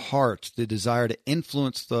our hearts, the desire to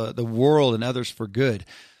influence the world and others for good,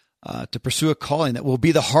 to pursue a calling that will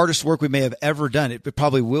be the hardest work we may have ever done. It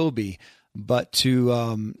probably will be, but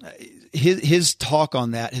to his talk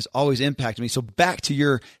on that has always impacted me. So back to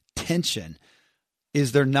your tension.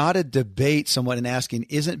 Is there not a debate somewhat in asking,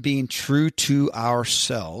 isn't being true to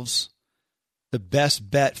ourselves the best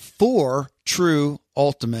bet for true,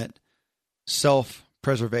 ultimate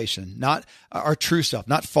self-preservation? Not our true self,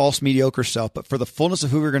 not false, mediocre self, but for the fullness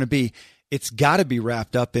of who we're going to be, it's got to be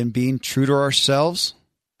wrapped up in being true to ourselves.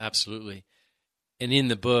 Absolutely. And in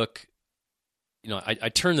the book, I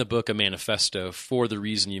turned the book a manifesto for the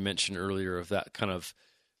reason you mentioned earlier of that kind of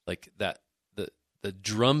like that, the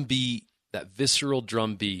drumbeat, that visceral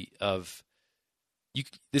drumbeat of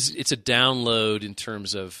it's a download in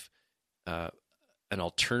terms of an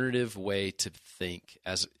alternative way to think,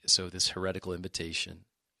 so this heretical invitation,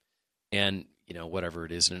 and whatever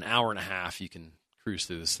it is, in an hour and a half you can cruise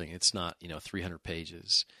through this thing. It's not 300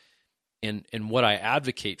 pages, and what I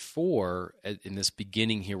advocate for in this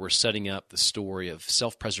beginning here, we're setting up the story of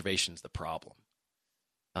self-preservation is the problem.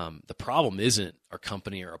 The problem isn't our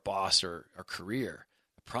company or a boss or our career.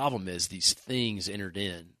 Problem is these things entered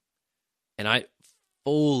in, and I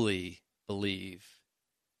fully believe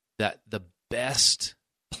that the best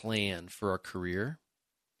plan for our career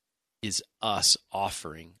is us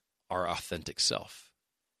offering our authentic self,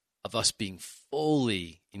 of us being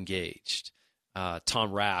fully engaged.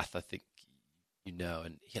 Tom Rath, I think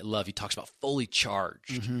and he talks about fully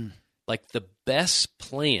charged. Mm-hmm. Like the best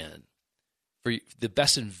plan for the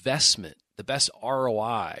best investment, the best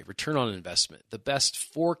ROI, return on investment, the best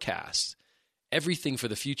forecast, everything for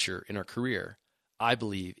the future in our career, I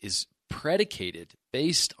believe, is predicated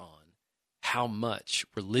based on how much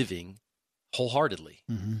we're living wholeheartedly.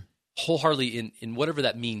 Mm-hmm. Wholeheartedly in whatever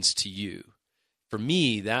that means to you. For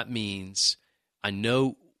me, that means I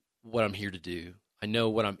know what I'm here to do. I know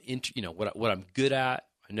what I'm what I'm good at.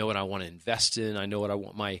 I know what I want to invest in. I know what I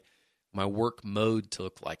want my work mode to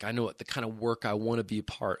look like. I know what the kind of work I want to be a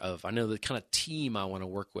part of. I know the kind of team I want to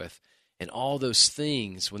work with. And all those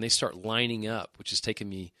things, when they start lining up, which has taken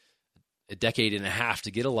me a decade and a half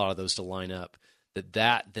to get a lot of those to line up,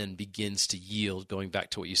 that then begins to yield, going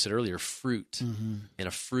back to what you said earlier, fruit. Mm-hmm. And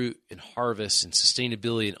a fruit and harvest and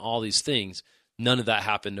sustainability and all these things. None of that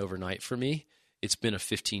happened overnight for me. It's been a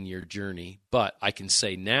 15-year journey. But I can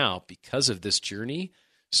say now, because of this journey,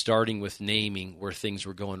 starting with naming where things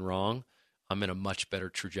were going wrong, I'm in a much better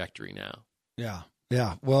trajectory now. Yeah.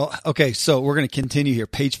 Well, okay, so we're going to continue here.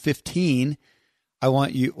 Page 15, here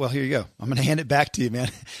you go. I'm going to hand it back to you, man.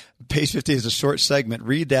 Page 15 is a short segment.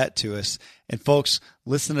 Read that to us. And folks,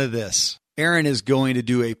 listen to this. Aaron is going to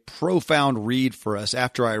do a profound read for us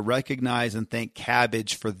after I recognize and thank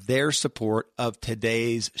Kabbage for their support of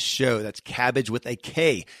today's show. That's Kabbage with a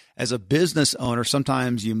K. As a business owner,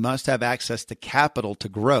 sometimes you must have access to capital to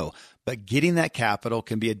grow, but getting that capital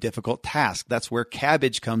can be a difficult task. That's where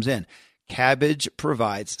Kabbage comes in. Kabbage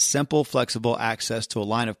provides simple, flexible access to a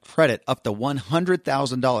line of credit up to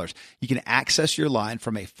 $100,000. You can access your line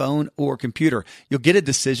from a phone or computer. You'll get a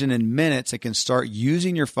decision in minutes and can start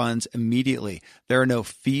using your funds immediately. There are no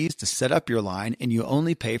fees to set up your line, and you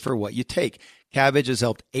only pay for what you take. Kabbage has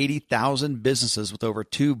helped 80,000 businesses with over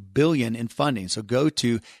 $2 billion in funding. So go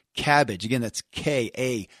to Kabbage. Again, that's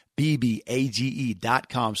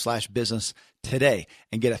KABBAGE.com/business today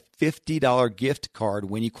and get a $50 gift card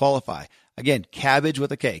when you qualify. Again, Kabbage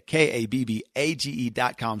with a K,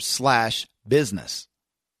 KABBAGE.com/business. business.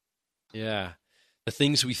 Yeah. The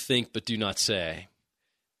things we think but do not say.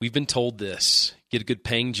 We've been told this: get a good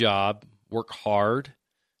paying job, work hard,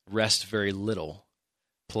 rest very little,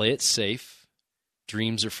 play it safe,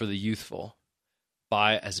 dreams are for the youthful,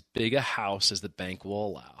 buy as big a house as the bank will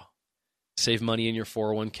allow, save money in your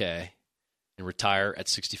 401k, and retire at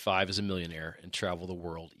 65 as a millionaire and travel the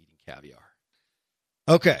world eating caviar.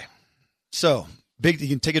 Okay. So you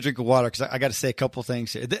can take a drink of water, because I got to say a couple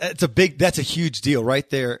things here. That's a huge deal right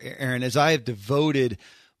there, Aaron, as I have devoted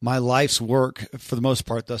my life's work for the most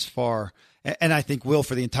part thus far, and I think will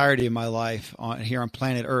for the entirety of my life here on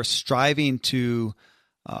planet Earth, striving to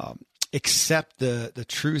accept the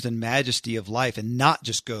truth and majesty of life and not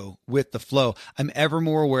just go with the flow. I'm ever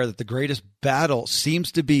more aware that the greatest battle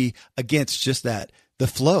seems to be against just that, the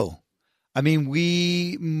flow. I mean,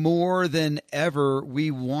 we more than ever,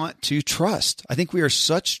 we want to trust. I think we are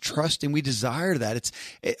such trusting. We desire that.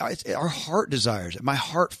 Our heart desires it. My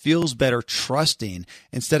heart feels better trusting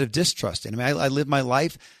instead of distrusting. I mean, I live my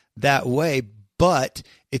life that way, but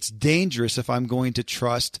it's dangerous if I'm going to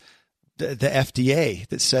trust the FDA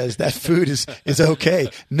that says that food is okay.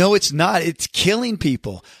 No, it's not. It's killing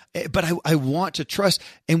people. But I want to trust,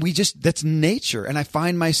 and that's nature. And I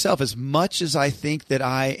find myself, as much as I think that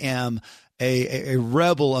I am a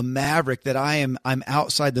rebel, a maverick, that I'm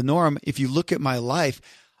outside the norm. If you look at my life,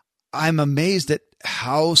 I'm amazed at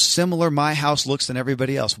how similar my house looks than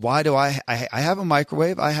everybody else. Why do I have a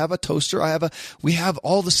microwave? I have a toaster. We have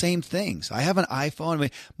all the same things. I have an iPhone. I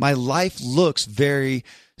mean, my life looks very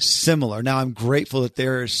similar. Now, I'm grateful that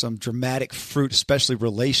there is some dramatic fruit, especially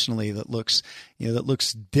relationally, that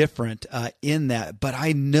looks different in that. But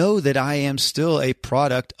I know that I am still a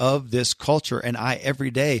product of this culture, and I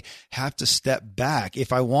every day have to step back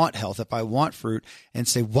if I want health, if I want fruit, and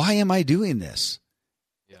say, why am I doing this?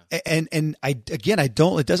 Yeah. And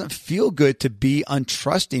it doesn't feel good to be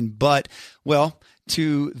untrusting, but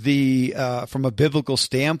to the from a biblical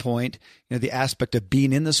standpoint, the aspect of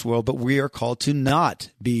being in this world, but we are called to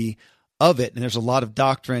not be of it. And there's a lot of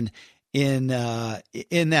doctrine in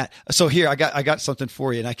that. So here, I got something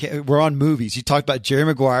for you. And we're on movies. You talked about Jerry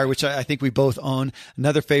Maguire, which I think we both own.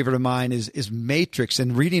 Another favorite of mine is Matrix.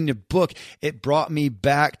 And reading the book, it brought me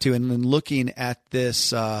back to, and then looking at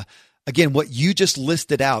this, again, what you just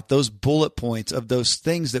listed out, those bullet points of those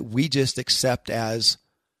things that we just accept as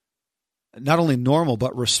not only normal,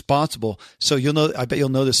 but responsible. So I bet you'll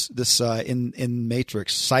know this in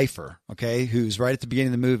Matrix, Cypher, okay, who's right at the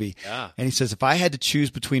beginning of the movie. Yeah. And he says, if I had to choose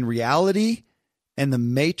between reality and the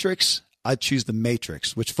Matrix, I'd choose the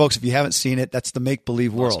Matrix, which, folks, if you haven't seen it, that's the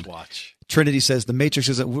make-believe world. Must watch. Trinity says the Matrix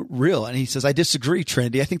isn't real. And he says, I disagree,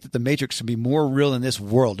 Trinity. I think that the Matrix can be more real in this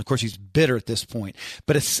world. Of course, he's bitter at this point.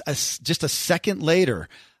 But it's just a second later,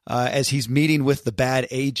 as he's meeting with the bad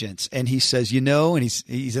agents, and he says, and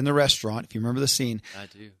he's in the restaurant, if you remember the scene. I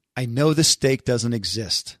do. I know the steak doesn't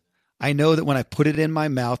exist. I know that when I put it in my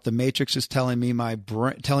mouth, the Matrix is telling my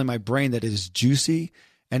brain that it is juicy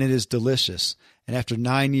and it is delicious. And after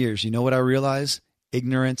 9 years, you know what I realize?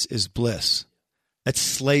 Ignorance is bliss. That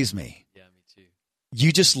slays me. Yeah, me too.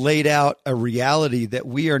 You just laid out a reality that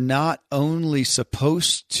we are not only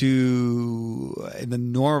supposed to, in the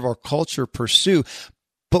norm of our culture, pursue,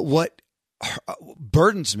 but what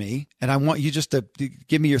burdens me, and I want you just to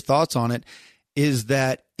give me your thoughts on it, is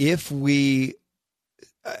that if we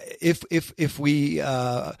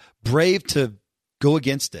brave to go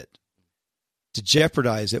against it, to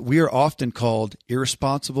jeopardize it, we are often called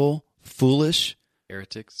irresponsible, foolish,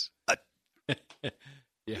 heretics.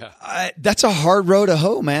 Yeah, that's a hard road to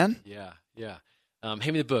hoe, man. Yeah. Hand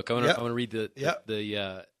me the book. I want to read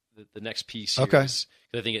the next piece here, okay, because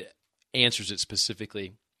I think it answers it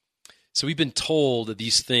specifically. So we've been told that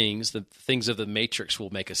these things, the things of the Matrix, will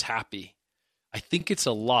make us happy. I think it's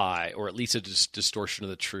a lie, or at least a distortion of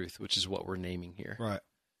the truth, which is what we're naming here. Right.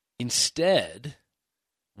 Instead,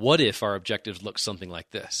 what if our objectives look something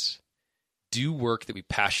like this? Do work that we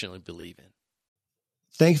passionately believe in.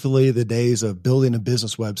 Thankfully, the days of building a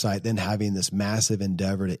business website, then having this massive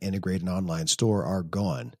endeavor to integrate an online store are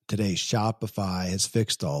gone. Today, Shopify has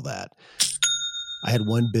fixed all that. I had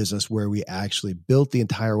one business where we actually built the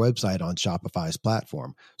entire website on Shopify's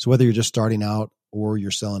platform. So whether you're just starting out or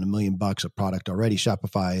you're selling $1 million of product already,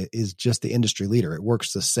 Shopify is just the industry leader. It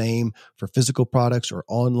works the same for physical products or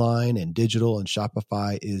online and digital, and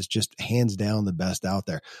Shopify is just hands down the best out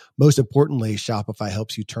there. Most importantly, Shopify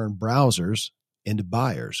helps you turn browsers into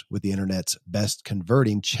buyers with the internet's best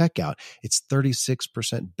converting checkout. It's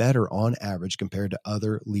 36% better on average compared to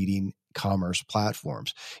other leading commerce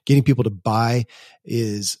platforms. Getting people to buy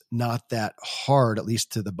is not that hard, at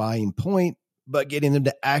least to the buying point, but getting them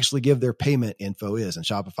to actually give their payment info is, and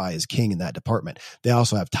Shopify is king in that department. They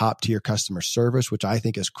also have top tier customer service, which I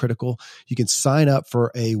think is critical. You can sign up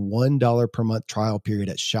for a $1 per month trial period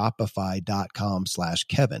at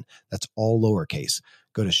shopify.com/Kevin. That's all lowercase.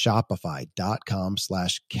 Go to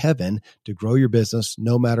shopify.com/Kevin to grow your business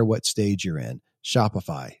no matter what stage you're in.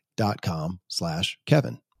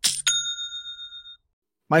 Shopify.com/Kevin.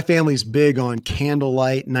 My family's big on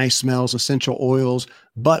candlelight, nice smells, essential oils,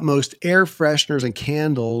 but most air fresheners and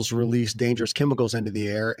candles release dangerous chemicals into the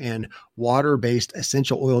air, and water-based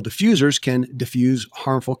essential oil diffusers can diffuse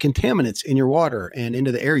harmful contaminants in your water and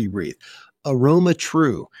into the air you breathe. Aroma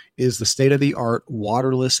True is the state-of-the-art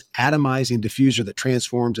waterless atomizing diffuser that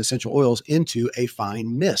transforms essential oils into a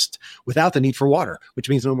fine mist without the need for water, which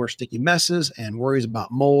means no more sticky messes and worries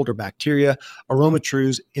about mold or bacteria. Aroma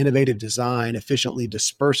True's innovative design efficiently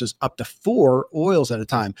disperses up to 4 oils at a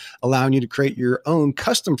time, allowing you to create your own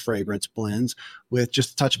custom fragrance blends with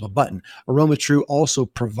just a touch of a button. Aroma True also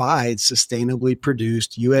provides sustainably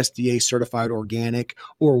produced USDA certified organic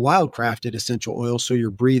or wildcrafted essential oils, so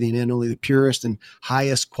you're breathing in only the purest and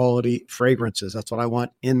highest quality fragrances. That's what I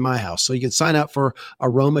want in my house. So you can sign up for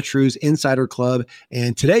Aroma True's Insider Club,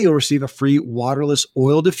 and today you'll receive a free waterless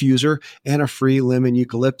oil diffuser and a free lemon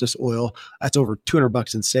eucalyptus oil. That's over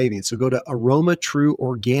 $200 in savings. So go to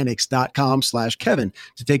aromatrueorganics.com/Kevin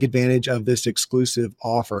to take advantage of this exclusive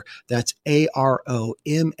offer. That's aromatrueorganics.com/KEVIN.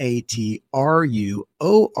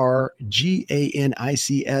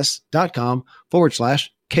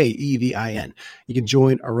 You can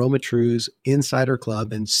join Aroma True's Insider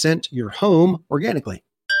Club and scent your home organically.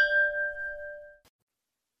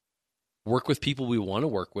 Work with people we want to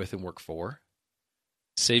work with and work for.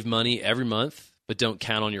 Save money every month, but don't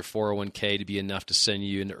count on your 401k to be enough to send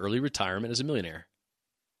you into early retirement as a millionaire.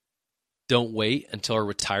 Don't wait until our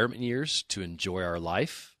retirement years to enjoy our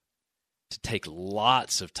life, to take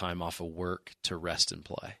lots of time off of work to rest and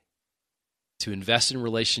play, to invest in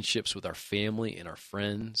relationships with our family and our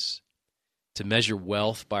friends, to measure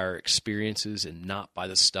wealth by our experiences and not by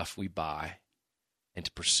the stuff we buy, and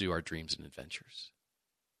to pursue our dreams and adventures.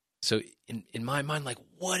 So in my mind, like,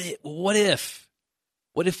 what if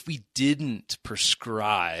we didn't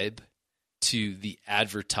prescribe to the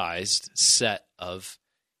advertised set of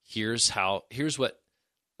here's what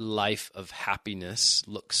life of happiness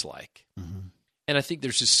looks like. Mm-hmm. And I think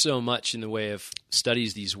there's just so much in the way of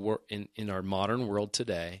studies in our modern world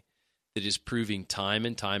today that is proving time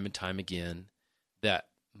and time and time again that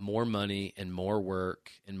more money and more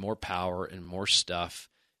work and more power and more stuff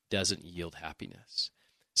doesn't yield happiness.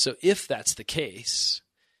 So if that's the case,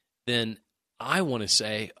 then I want to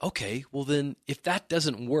say, okay, well then if that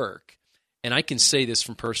doesn't work, and I can say this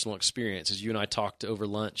from personal experience, as you and I talked over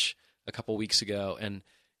lunch a couple weeks ago, and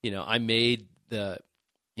I made the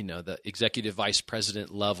executive vice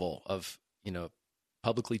president level of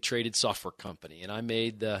publicly traded software company, and I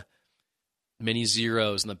made the many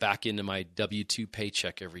zeros in the back end of my W-2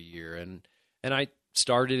 paycheck every year, and I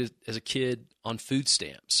started as a kid on food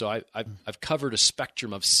stamps, so I've covered a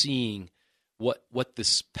spectrum of seeing what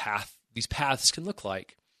these paths can look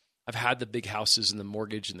like. I've had the big houses and the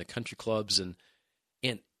mortgage and the country clubs, and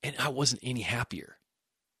I wasn't any happier.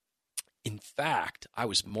 In fact, I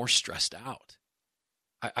was more stressed out.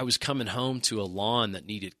 I was coming home to a lawn that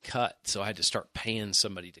needed cut, so I had to start paying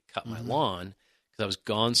somebody to cut my lawn because I was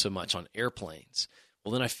gone so much on airplanes.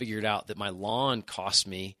 Well, then I figured out that my lawn cost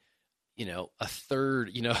me, a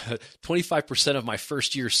third, 25% of my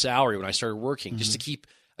first year's salary when I started working just to keep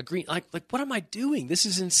a green. Like, what am I doing? This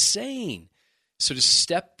is insane. So to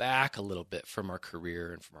step back a little bit from our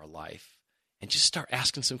career and from our life and just start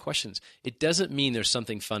asking some questions. It doesn't mean there's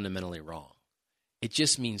something fundamentally wrong. It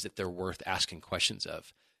just means that they're worth asking questions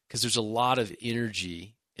of, because there's a lot of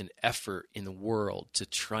energy and effort in the world to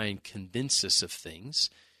try and convince us of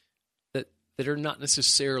things that are not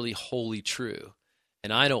necessarily wholly true.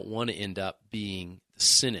 And I don't want to end up being the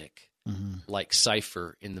cynic like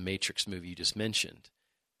Cypher in the Matrix movie you just mentioned.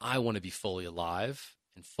 I want to be fully alive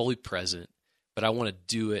and fully present, but I want to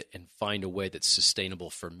do it and find a way that's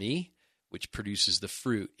sustainable for me, which produces the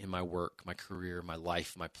fruit in my work, my career, my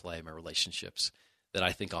life, my play, my relationships that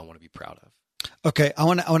I think I want to be proud of. Okay, I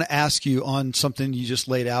want to ask you on something you just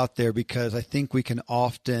laid out there, because I think we can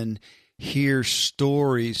often hear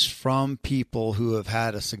stories from people who have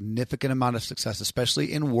had a significant amount of success,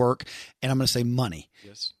 especially in work, and I'm going to say money.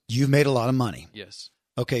 Yes. You've made a lot of money. Yes.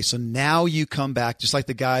 Okay, so now you come back, just like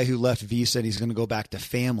the guy who left Visa and he's going to go back to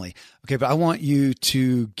family. Okay, but I want you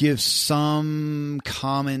to give some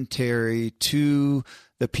commentary to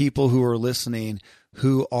the people who are listening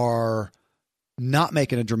who are not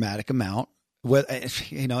making a dramatic amount, Well, and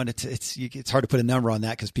it's hard to put a number on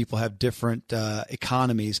that because people have different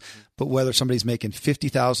economies. But whether somebody's making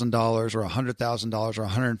 $50,000 or $100,000 or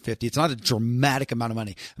 $150,000, it's not a dramatic amount of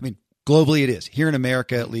money. I mean, globally it is. Here in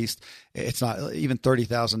America, at least, it's not even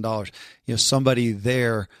 $30,000. Somebody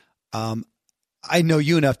there. I know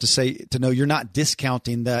you enough to know you're not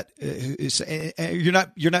discounting that.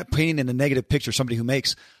 You're not painting in a negative picture somebody who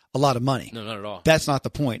makes a lot of money. No, not at all. That's not the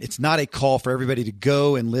point. It's not a call for everybody to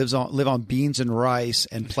go and live on beans and rice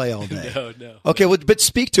and play all day. No. Okay, well, but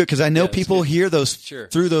speak to it, because I know people hear those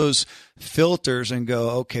through those filters and go,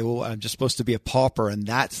 okay, well, I'm just supposed to be a pauper, and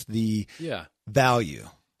that's the value.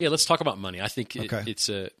 Yeah, let's talk about money. I think it's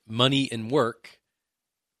money and work.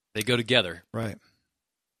 They go together. Right.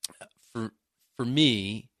 For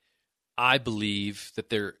me, I believe that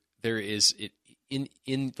there is in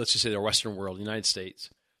let's just say the Western world, the United States,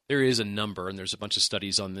 there is a number, and there's a bunch of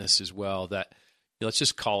studies on this as well, that let's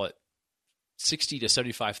just call it $60,000 to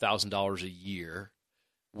 $75,000 a year,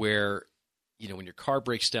 where when your car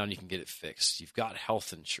breaks down, you can get it fixed. You've got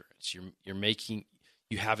health insurance.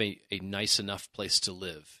 You have a nice enough place to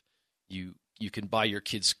live. You can buy your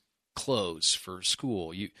kids clothes for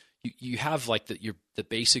school. You have like the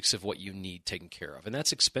basics of what you need taken care of, and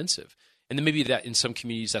that's expensive. And then maybe that in some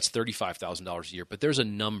communities that's $35,000 a year, but there's a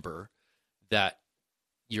number that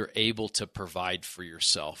you're able to provide for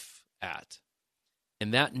yourself at.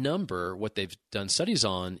 And that number, what they've done studies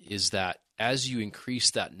on, is that as you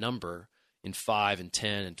increase that number in $5,000 and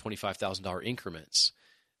 $10,000 and $25,000 increments,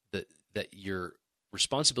 that your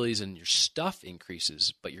responsibilities and your stuff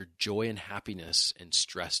increases, but your joy and happiness and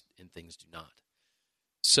stress and things do not.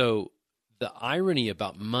 So the irony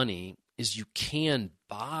about money is you can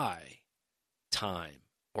buy time,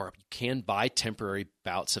 or you can buy temporary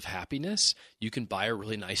bouts of happiness. You can buy a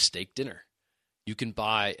really nice steak dinner. You can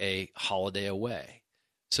buy a holiday away.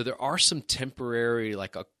 So there are some temporary,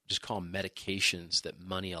 I'll just call them medications, that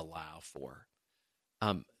money allow for.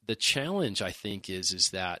 The challenge, I think,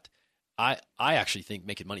 is that I actually think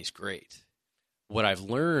making money is great. What I've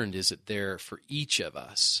learned is that there, for each of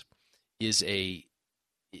us, is a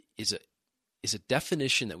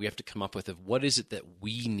definition that we have to come up with of what is it that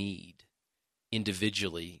we need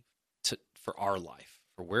individually for our life,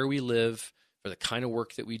 for where we live, for the kind of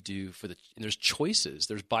work that we do, and there's choices,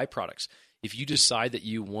 there's byproducts. If you decide that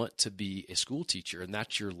you want to be a school teacher and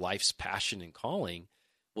that's your life's passion and calling,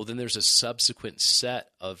 well, then there's a subsequent set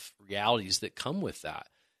of realities that come with that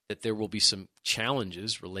there will be some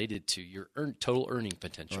challenges related to your total earning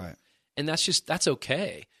potential. Right. And that's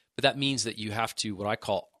okay. But that means that you have to, what I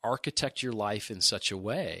call, architect your life in such a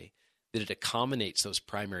way that it accommodates those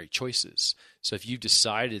primary choices. So if you've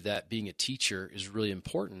decided that being a teacher is really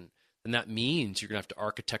important, then that means you're going to have to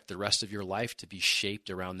architect the rest of your life to be shaped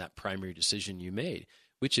around that primary decision you made,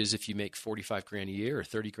 which is if you make $45,000 a year or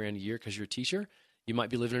 $30,000 a year because you're a teacher, you might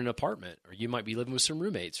be living in an apartment, or you might be living with some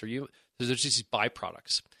roommates, so there's these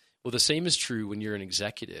byproducts. Well, the same is true when you're an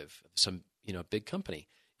executive of some big company.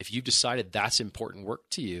 If you've decided that's important work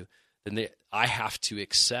to you, then I have to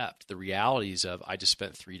accept the realities of, I just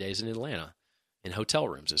spent 3 days in Atlanta in hotel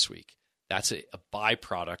rooms this week. That's a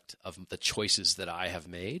byproduct of the choices that I have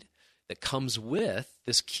made that comes with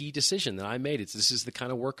this key decision that I made. This is the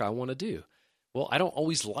kind of work I want to do. Well, I don't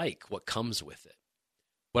always like what comes with it.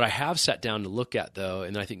 What I have sat down to look at, though,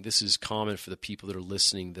 and I think this is common for the people that are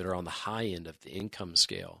listening that are on the high end of the income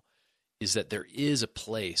scale, is that there is a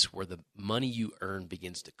place where the money you earn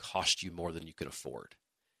begins to cost you more than you can afford.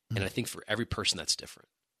 And I think for every person that's different.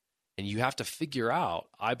 And you have to figure out,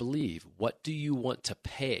 I believe, what do you want to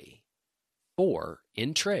pay for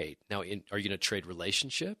in trade? Now, are you going to trade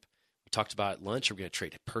relationship? We talked about at lunch. Are we going to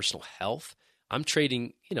trade personal health? I'm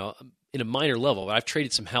trading, in a minor level, but I've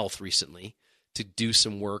traded some health recently to do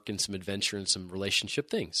some work and some adventure and some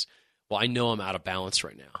relationship things. Well, I know I'm out of balance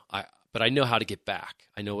right now. But I know how to get back.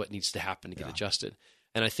 I know what needs to happen to get adjusted.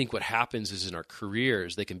 And I think what happens is in our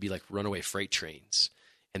careers, they can be like runaway freight trains.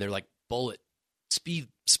 And they're like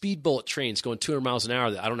speed bullet trains going 200 miles an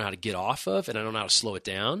hour that I don't know how to get off of, and I don't know how to slow it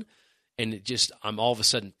down. And I'm all of a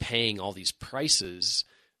sudden paying all these prices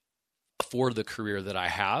for the career that I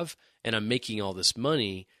have, and I'm making all this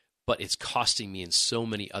money, but it's costing me in so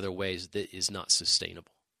many other ways that is not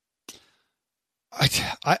sustainable.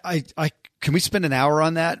 I can we spend an hour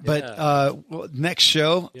on that? But next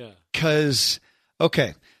show, because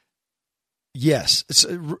yes,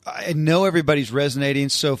 I know everybody's resonating.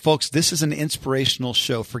 So, folks, this is an inspirational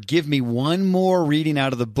show. Forgive me one more reading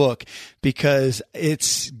out of the book, because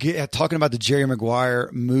it's talking about the Jerry Maguire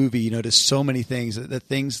movie. There's so many things, the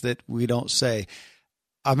things that we don't say.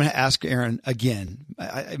 I'm going to ask Aaron again.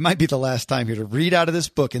 It might be the last time here to read out of this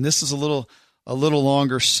book, and this is a little a little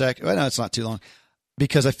longer second. Well, no, it's not too long,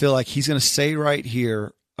 because I feel like he's going to say right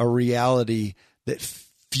here a reality that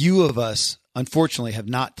few of us, unfortunately, have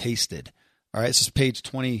not tasted. All right, this is page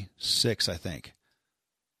 26, I think.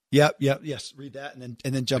 Yep, yes. Read that and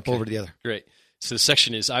then jump over to the other. Great. So the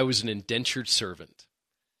section is, I was an indentured servant.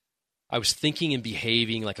 I was thinking and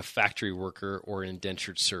behaving like a factory worker or an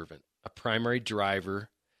indentured servant. A primary driver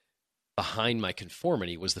behind my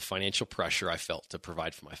conformity was the financial pressure I felt to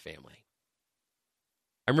provide for my family.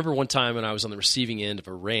 I remember one time when I was on the receiving end of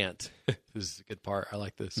a rant, this is a good part, I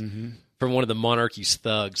like this, from one of the monarchy's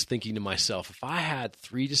thugs, thinking to myself, if I had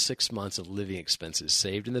 3 to 6 months of living expenses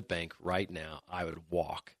saved in the bank right now, I would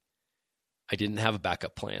walk. I didn't have a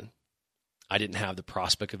backup plan. I didn't have the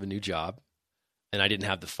prospect of a new job, and I didn't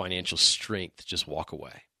have the financial strength to just walk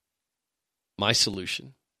away. My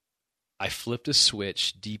solution, I flipped a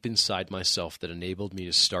switch deep inside myself that enabled me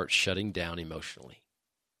to start shutting down emotionally.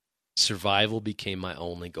 Survival became my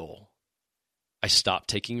only goal. I stopped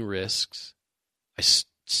taking risks. I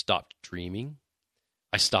stopped dreaming.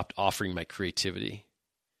 I stopped offering my creativity.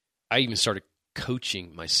 I even started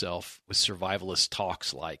coaching myself with survivalist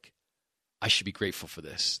talks like, I should be grateful for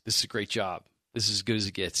this. This is a great job. This is as good as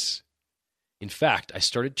it gets. In fact, I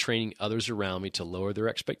started training others around me to lower their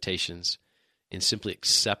expectations and simply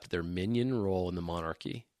accept their minion role in the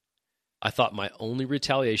monarchy. I thought my only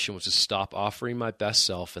retaliation was to stop offering my best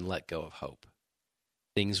self and let go of hope.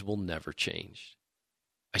 Things will never change.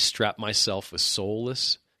 I strapped myself with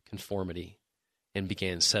soulless conformity and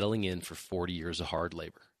began settling in for 40 years of hard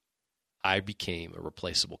labor. I became a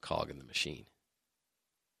replaceable cog in the machine.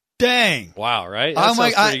 Dang. Wow, right? That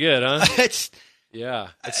sounds pretty good, huh? It's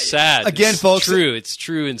sad. Again, folks. It's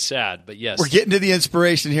true and sad, but yes. We're getting to the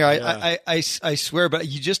inspiration here. Yeah. I swear, but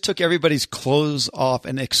you just took everybody's clothes off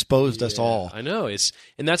and exposed us all. I know.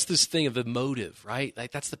 And that's this thing of the motive, right?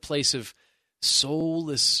 Like that's the place of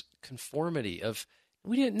soulless conformity of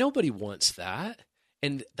nobody wants that.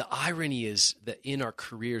 And the irony is that in our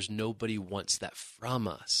careers, nobody wants that from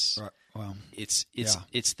us. Right. Well,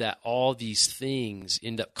 it's that all these things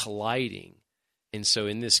end up colliding. And so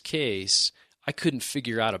in this case, I couldn't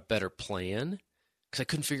figure out a better plan because I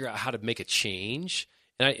couldn't figure out how to make a change.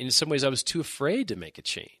 And in some ways, I was too afraid to make a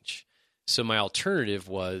change. So my alternative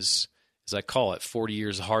was, as I call it, 40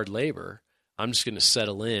 years of hard labor. I'm just going to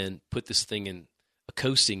settle in, put this thing in a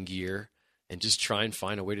coasting gear, and just try and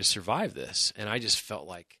find a way to survive this. And I just felt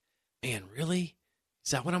like, man, really?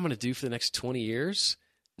 Is that what I'm going to do for the next 20 years?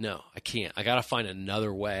 No, I can't. I got to find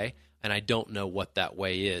another way, and I don't know what that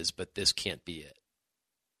way is, but this can't be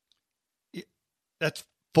it. That's,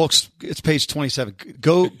 folks, it's page 27.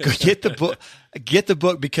 Go get the book. Get the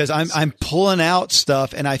book because I'm pulling out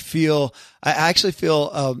stuff, and I actually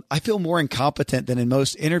feel more incompetent than in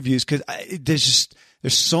most interviews because there's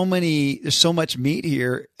so much meat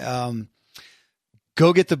here.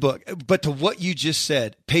 Go get the book. But to what you just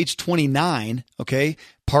said, page 29, okay,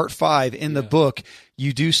 part 5 in the book,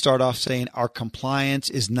 you do start off saying our compliance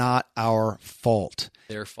is not our fault.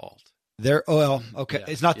 Their fault. Okay. Yeah.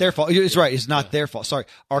 It's not their fault. It's right. It's not their fault. Sorry.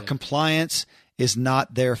 Our compliance is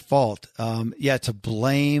not their fault. To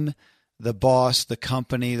blame the boss, the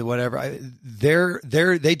company, the whatever.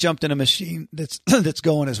 They jumped in a machine that's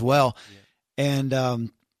going as well. Yeah.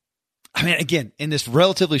 And, again, in this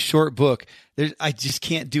relatively short book, I just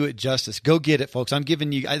can't do it justice. Go get it, folks. I'm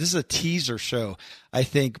giving you, this is a teaser show, I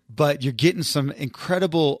think, but you're getting some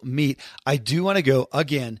incredible meat. I do want to go,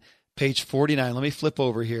 again, page 49. Let me flip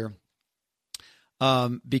over here.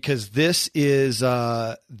 Because this is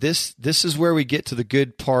where we get to the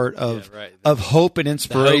good part of hope and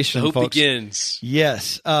inspiration. The hope folks. Begins.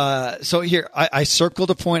 Yes. So here I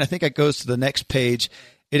circled a point. I think it goes to the next page.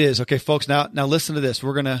 It is okay, folks. Now listen to this.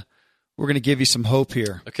 We're gonna give you some hope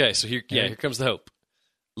here. Okay. So here comes the hope.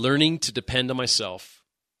 Learning to depend on myself.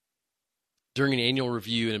 During an annual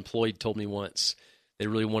review, an employee told me once they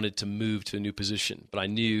really wanted to move to a new position, but I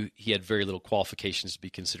knew he had very little qualifications to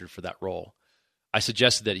be considered for that role. I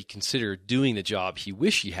suggested that he consider doing the job he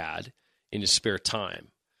wished he had in his spare time.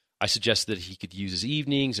 I suggested that he could use his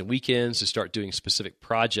evenings and weekends to start doing specific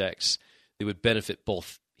projects that would benefit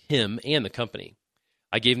both him and the company.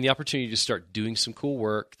 I gave him the opportunity to start doing some cool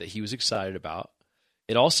work that he was excited about.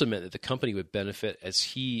 It also meant that the company would benefit as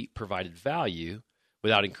he provided value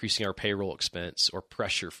without increasing our payroll expense or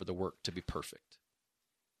pressure for the work to be perfect.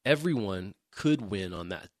 Everyone could win on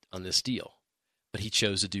this deal, but he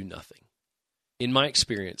chose to do nothing. In my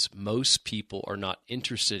experience, most people are not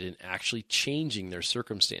interested in actually changing their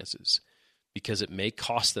circumstances because it may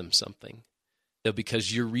cost them something. Though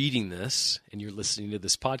because you're reading this and you're listening to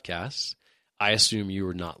this podcast, I assume you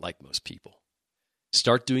are not like most people.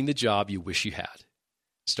 Start doing the job you wish you had.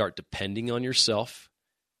 Start depending on yourself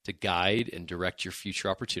to guide and direct your future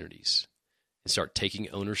opportunities, and start taking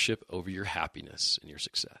ownership over your happiness and your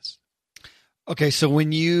success. Okay, so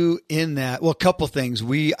when you in that, well, a couple things.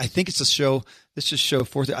 I think it's a show. This is show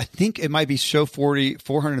 40. I think it might be show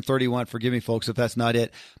 431. Forgive me, folks, if that's not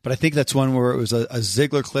it. But I think that's one where it was a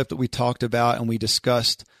Ziglar clip that we talked about, and we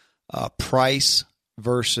discussed price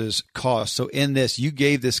versus cost. So in this, you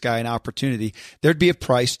gave this guy an opportunity. There'd be a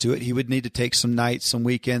price to it. He would need to take some nights, some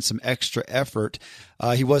weekends, some extra effort.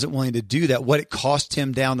 He wasn't willing to do that. What it cost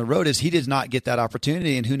him down the road is he did not get that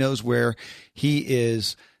opportunity, and who knows where he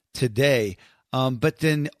is today. But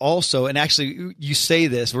then also, and actually, you say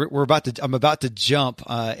this. I'm about to jump,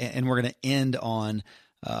 and we're going to end on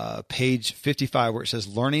page 55 where it says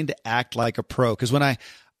 "Learning to act like a pro." Because when I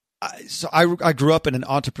grew up in an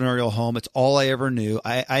entrepreneurial home. It's all I ever knew.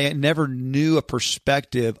 I never knew a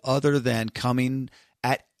perspective other than coming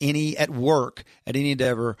at work at any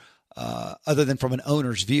endeavor other than from an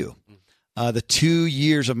owner's view. The 2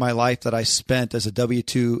 years of my life that I spent as a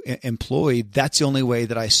W-2 employee, that's the only way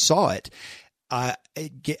that I saw it. I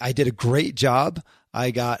did a great job.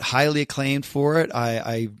 I got highly acclaimed for it.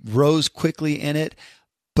 I rose quickly in it,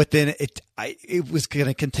 but then it was going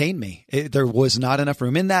to contain me. There was not enough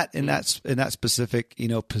room in that specific,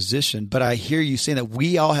 position. But I hear you saying that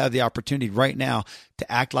we all have the opportunity right now to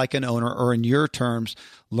act like an owner, or in your terms,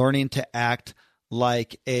 learning to act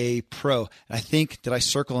like a pro. And I think, did I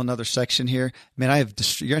circle another section here? Man, you're going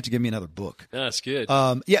to have to give me another book. No, that's good.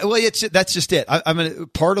 Yeah, well, that's just it. I'm in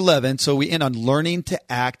part 11. So we end on learning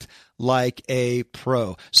to act like a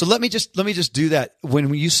pro. So let me just do that.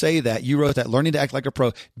 When you say that, you wrote that, learning to act like a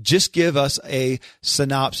pro, just give us a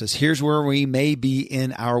synopsis. Here's where we may be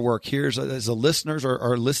in our work. Here's, as the listeners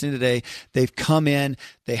are listening today, they've come in,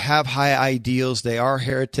 they have high ideals, they are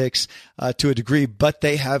heretics to a degree, but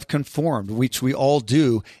they have conformed, which we all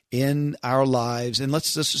do in our lives. And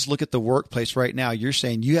let's just look at the workplace right now. You're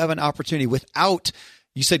saying you have an opportunity without,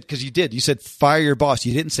 you said, because you said fire your boss.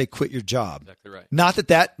 You didn't say quit your job. Exactly right. Not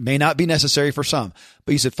that may not be necessary for some,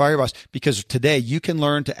 but you said fire your boss, because today you can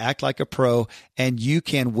learn to act like a pro, and you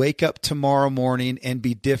can wake up tomorrow morning and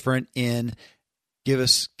be different. Give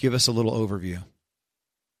us a little overview.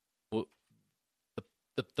 Well,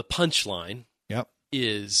 the punchline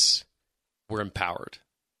is we're empowered.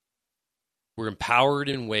 We're empowered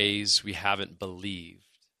in ways we haven't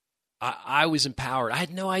believed. I was empowered. I had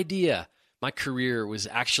no idea my career was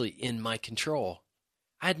actually in my control.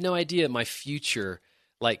 I had no idea my future,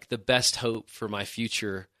 like the best hope for my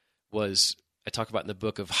future was, I talk about in the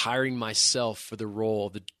book, of hiring myself for the role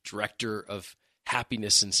of the director of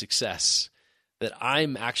happiness and success, that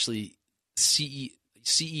I'm actually CEO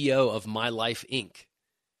of My Life, Inc.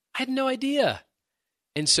 I had no idea.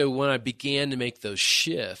 And so when I began to make those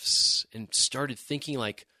shifts and started thinking,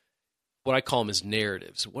 like, what I call them is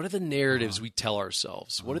narratives. What are the narratives we tell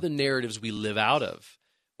ourselves? What are the narratives we live out of?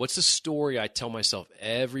 What's the story I tell myself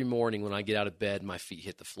every morning when I get out of bed and my feet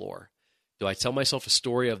hit the floor? Do I tell myself a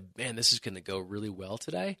story of, man, this is going to go really well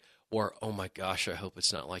today? Or, oh my gosh, I hope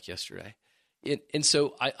it's not like yesterday. And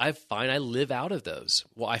so I find I live out of those.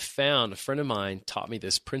 Well, I found a friend of mine taught me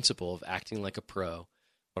this principle of acting like a pro,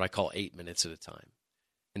 what I call 8 minutes at a time.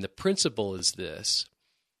 And the principle is this,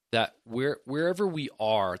 that wherever we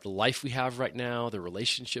are, the life we have right now, the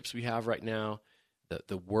relationships we have right now,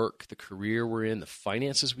 the work, the career we're in, the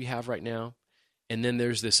finances we have right now, and then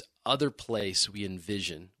there's this other place we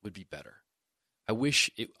envision would be better. I wish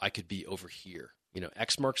I could be over here.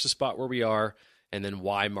 X marks the spot where we are, and then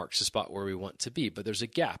Y marks the spot where we want to be. But there's a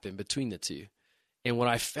gap in between the two. And what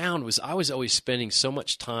I found was I was always spending so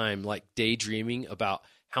much time like daydreaming about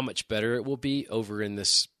how much better it will be over in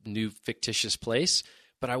this new fictitious place,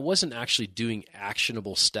 but I wasn't actually doing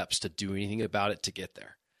actionable steps to do anything about it to get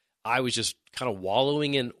there. I was just kind of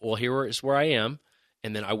wallowing in, well, here is where I am,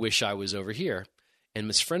 and then I wish I was over here. And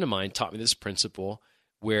this friend of mine taught me this principle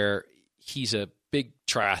where he's a big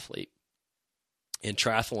triathlete, and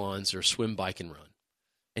triathlons are swim, bike, and run.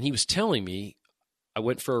 And he was telling me, I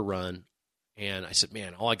went for a run, and I said,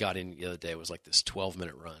 man, all I got in the other day was like this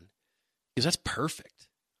 12-minute run. He goes, that's perfect.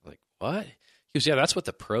 I'm like, what? He goes, yeah, that's what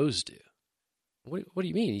the pros do. What do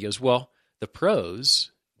you mean? He goes, well, the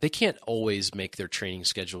pros, they can't always make their training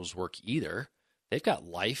schedules work either. They've got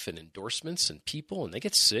life and endorsements and people, and they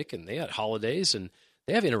get sick, and they got holidays, and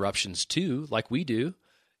they have interruptions too, like we do.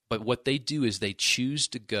 But what they do is they choose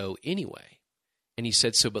to go anyway. And he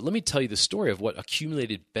said, but let me tell you the story of what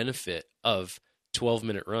accumulated benefit of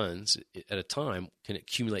 12-minute runs at a time can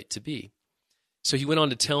accumulate to be. So he went on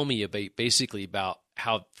to tell me basically about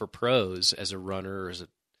how for pros as a runner or as a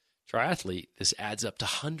triathlete, this adds up to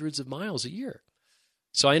hundreds of miles a year.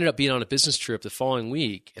 So I ended up being on a business trip the following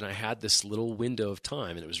week, and I had this little window of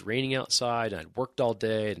time, and it was raining outside, and I'd worked all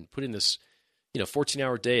day and put in this,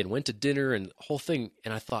 14-hour day and went to dinner and the whole thing.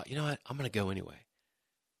 And I thought, you know what, I'm going to go anyway.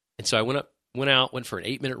 And so I went for an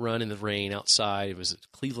 8-minute run in the rain outside. It was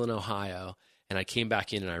Cleveland, Ohio. And I came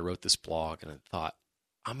back in and I wrote this blog, and I thought,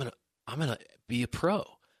 I'm going to be a pro.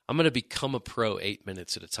 I'm going to become a pro 8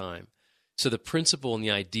 minutes at a time. So the principle and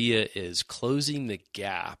the idea is closing the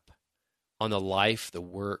gap on the life, the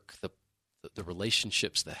work, the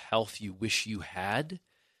relationships, the health you wish you had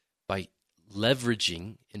by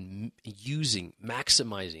leveraging and using,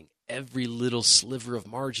 maximizing every little sliver of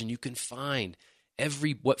margin you can find,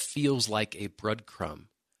 what feels like a breadcrumb.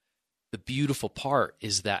 The beautiful part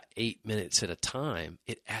is that 8 minutes at a time,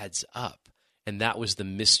 it adds up. And that was the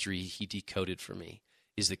mystery he decoded for me,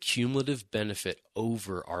 is the cumulative benefit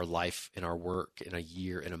over our life and our work in a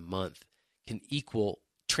year and a month can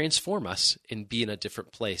transform us and be in a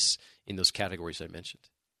different place in those categories I mentioned.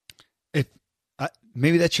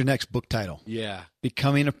 Maybe that's your next book title. Yeah.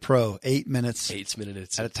 Becoming a Pro, 8 minutes. 8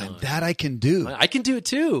 minutes at a time. That I can do. I can do it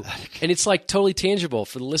too. And it's like totally tangible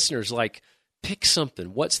for the listeners. Like, pick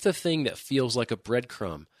something. What's the thing that feels like a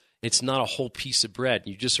breadcrumb? It's not a whole piece of bread.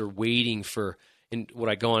 You just are waiting for, and what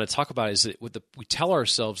I go on to talk about is that we tell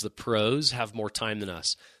ourselves the pros have more time than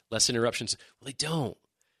us, less interruptions. Well, they don't.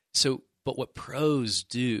 But what pros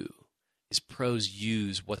do is pros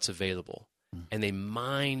use what's available. And they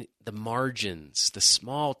mine the margins, the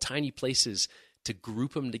small, tiny places, to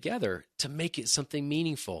group them together to make it something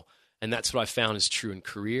meaningful. And that's what I found is true in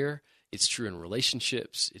career. It's true in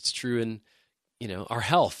relationships. It's true in, our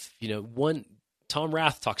health. Tom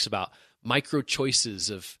Rath talks about micro choices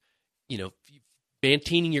of,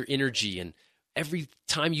 maintaining your energy. And every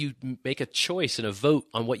time you make a choice and a vote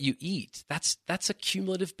on what you eat, that's a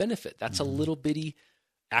cumulative benefit. That's a little bitty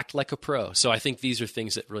act like a pro. So I think these are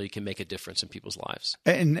things that really can make a difference in people's lives.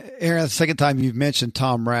 And Aaron, the second time you've mentioned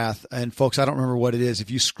Tom Rath, and folks, I don't remember what it is. If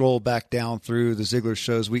you scroll back down through the Ziglar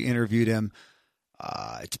shows, we interviewed him.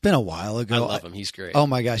 It's been a while ago. I love him. He's great. Oh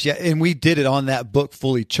my gosh. Yeah. And we did it on that book,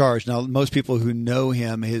 Fully Charged. Now, most people who know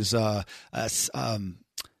him, his,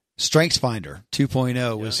 Strengths Finder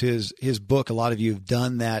 2.0 was his book. A lot of you have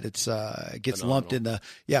done that. It gets phenomenal. Lumped in the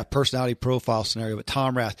personality profile scenario. But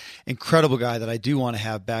Tom Rath, incredible guy that I do want to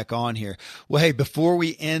have back on here. Well, hey, before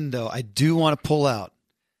we end though, I do want to pull out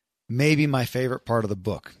maybe my favorite part of the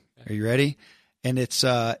book. Are you ready? And it's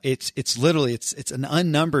literally an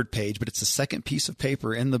unnumbered page, but it's the second piece of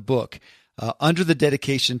paper in the book. Under the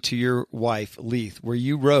dedication to your wife, Leith, where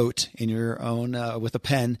you wrote in your own with a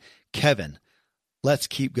pen, Kevin, let's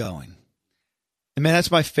keep going. And man,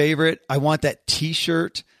 that's my favorite. I want that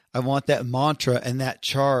T-shirt. I want that mantra and that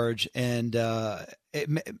charge. And as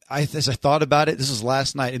I thought about it, this was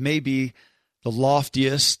last night. It may be the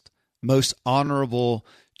loftiest, most honorable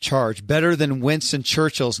charge, better than Winston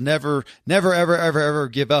Churchill's never, ever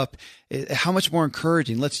give up. How much more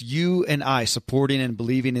encouraging. Let's you and I, supporting and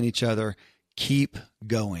believing in each other, keep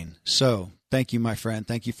going. So thank you, my friend.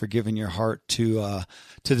 Thank you for giving your heart to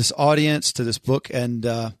this audience, to this book, and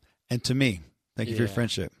to me. Thank you for your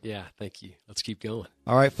friendship. Yeah, thank you. Let's keep going.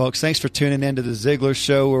 All right, folks. Thanks for tuning in to the Ziglar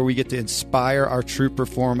Show, where we get to inspire our true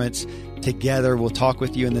performance together. We'll talk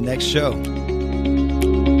with you in the next show.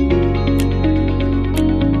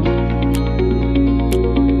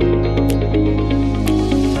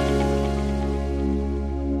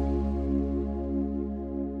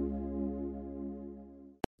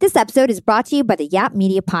 This episode is brought to you by the Yap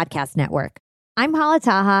Media Podcast Network. I'm Hala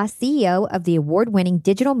Taha, CEO of the award-winning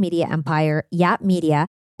digital media empire, Yap Media,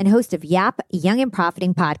 and host of Yap Young and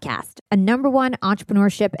Profiting Podcast, a #1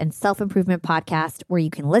 entrepreneurship and self-improvement podcast where you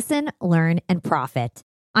can listen, learn, and profit.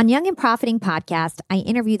 On Young and Profiting Podcast, I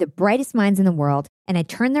interview the brightest minds in the world, and I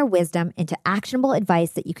turn their wisdom into actionable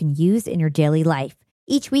advice that you can use in your daily life.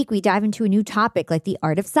 Each week, we dive into a new topic like the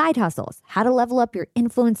art of side hustles, how to level up your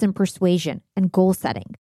influence and persuasion, and goal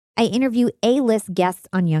setting. I interview A-list guests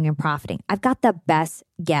on Young and Profiting. I've got the best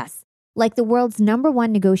guests, like the world's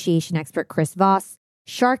 #1 negotiation expert, Chris Voss,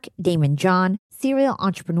 Shark Damon John, serial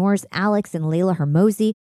entrepreneurs Alex and Layla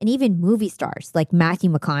Hermosi, and even movie stars like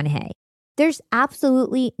Matthew McConaughey. There's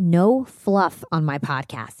absolutely no fluff on my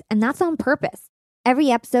podcast, and that's on purpose.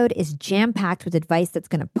 Every episode is jam-packed with advice that's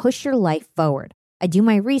going to push your life forward. I do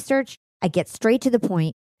my research, I get straight to the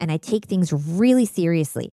point, and I take things really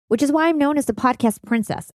seriously, which is why I'm known as the podcast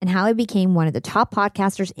princess and how I became one of the top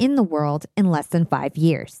podcasters in the world in less than 5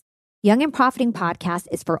 years. Young and Profiting Podcast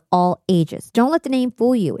is for all ages. Don't let the name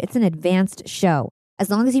fool you. It's an advanced show. As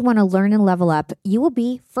long as you want to learn and level up, you will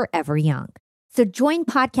be forever young. So join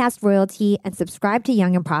Podcast Royalty and subscribe to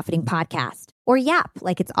Young and Profiting Podcast, or YAP,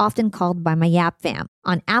 like it's often called by my YAP fam,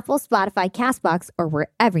 on Apple, Spotify, CastBox, or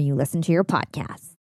wherever you listen to your podcasts.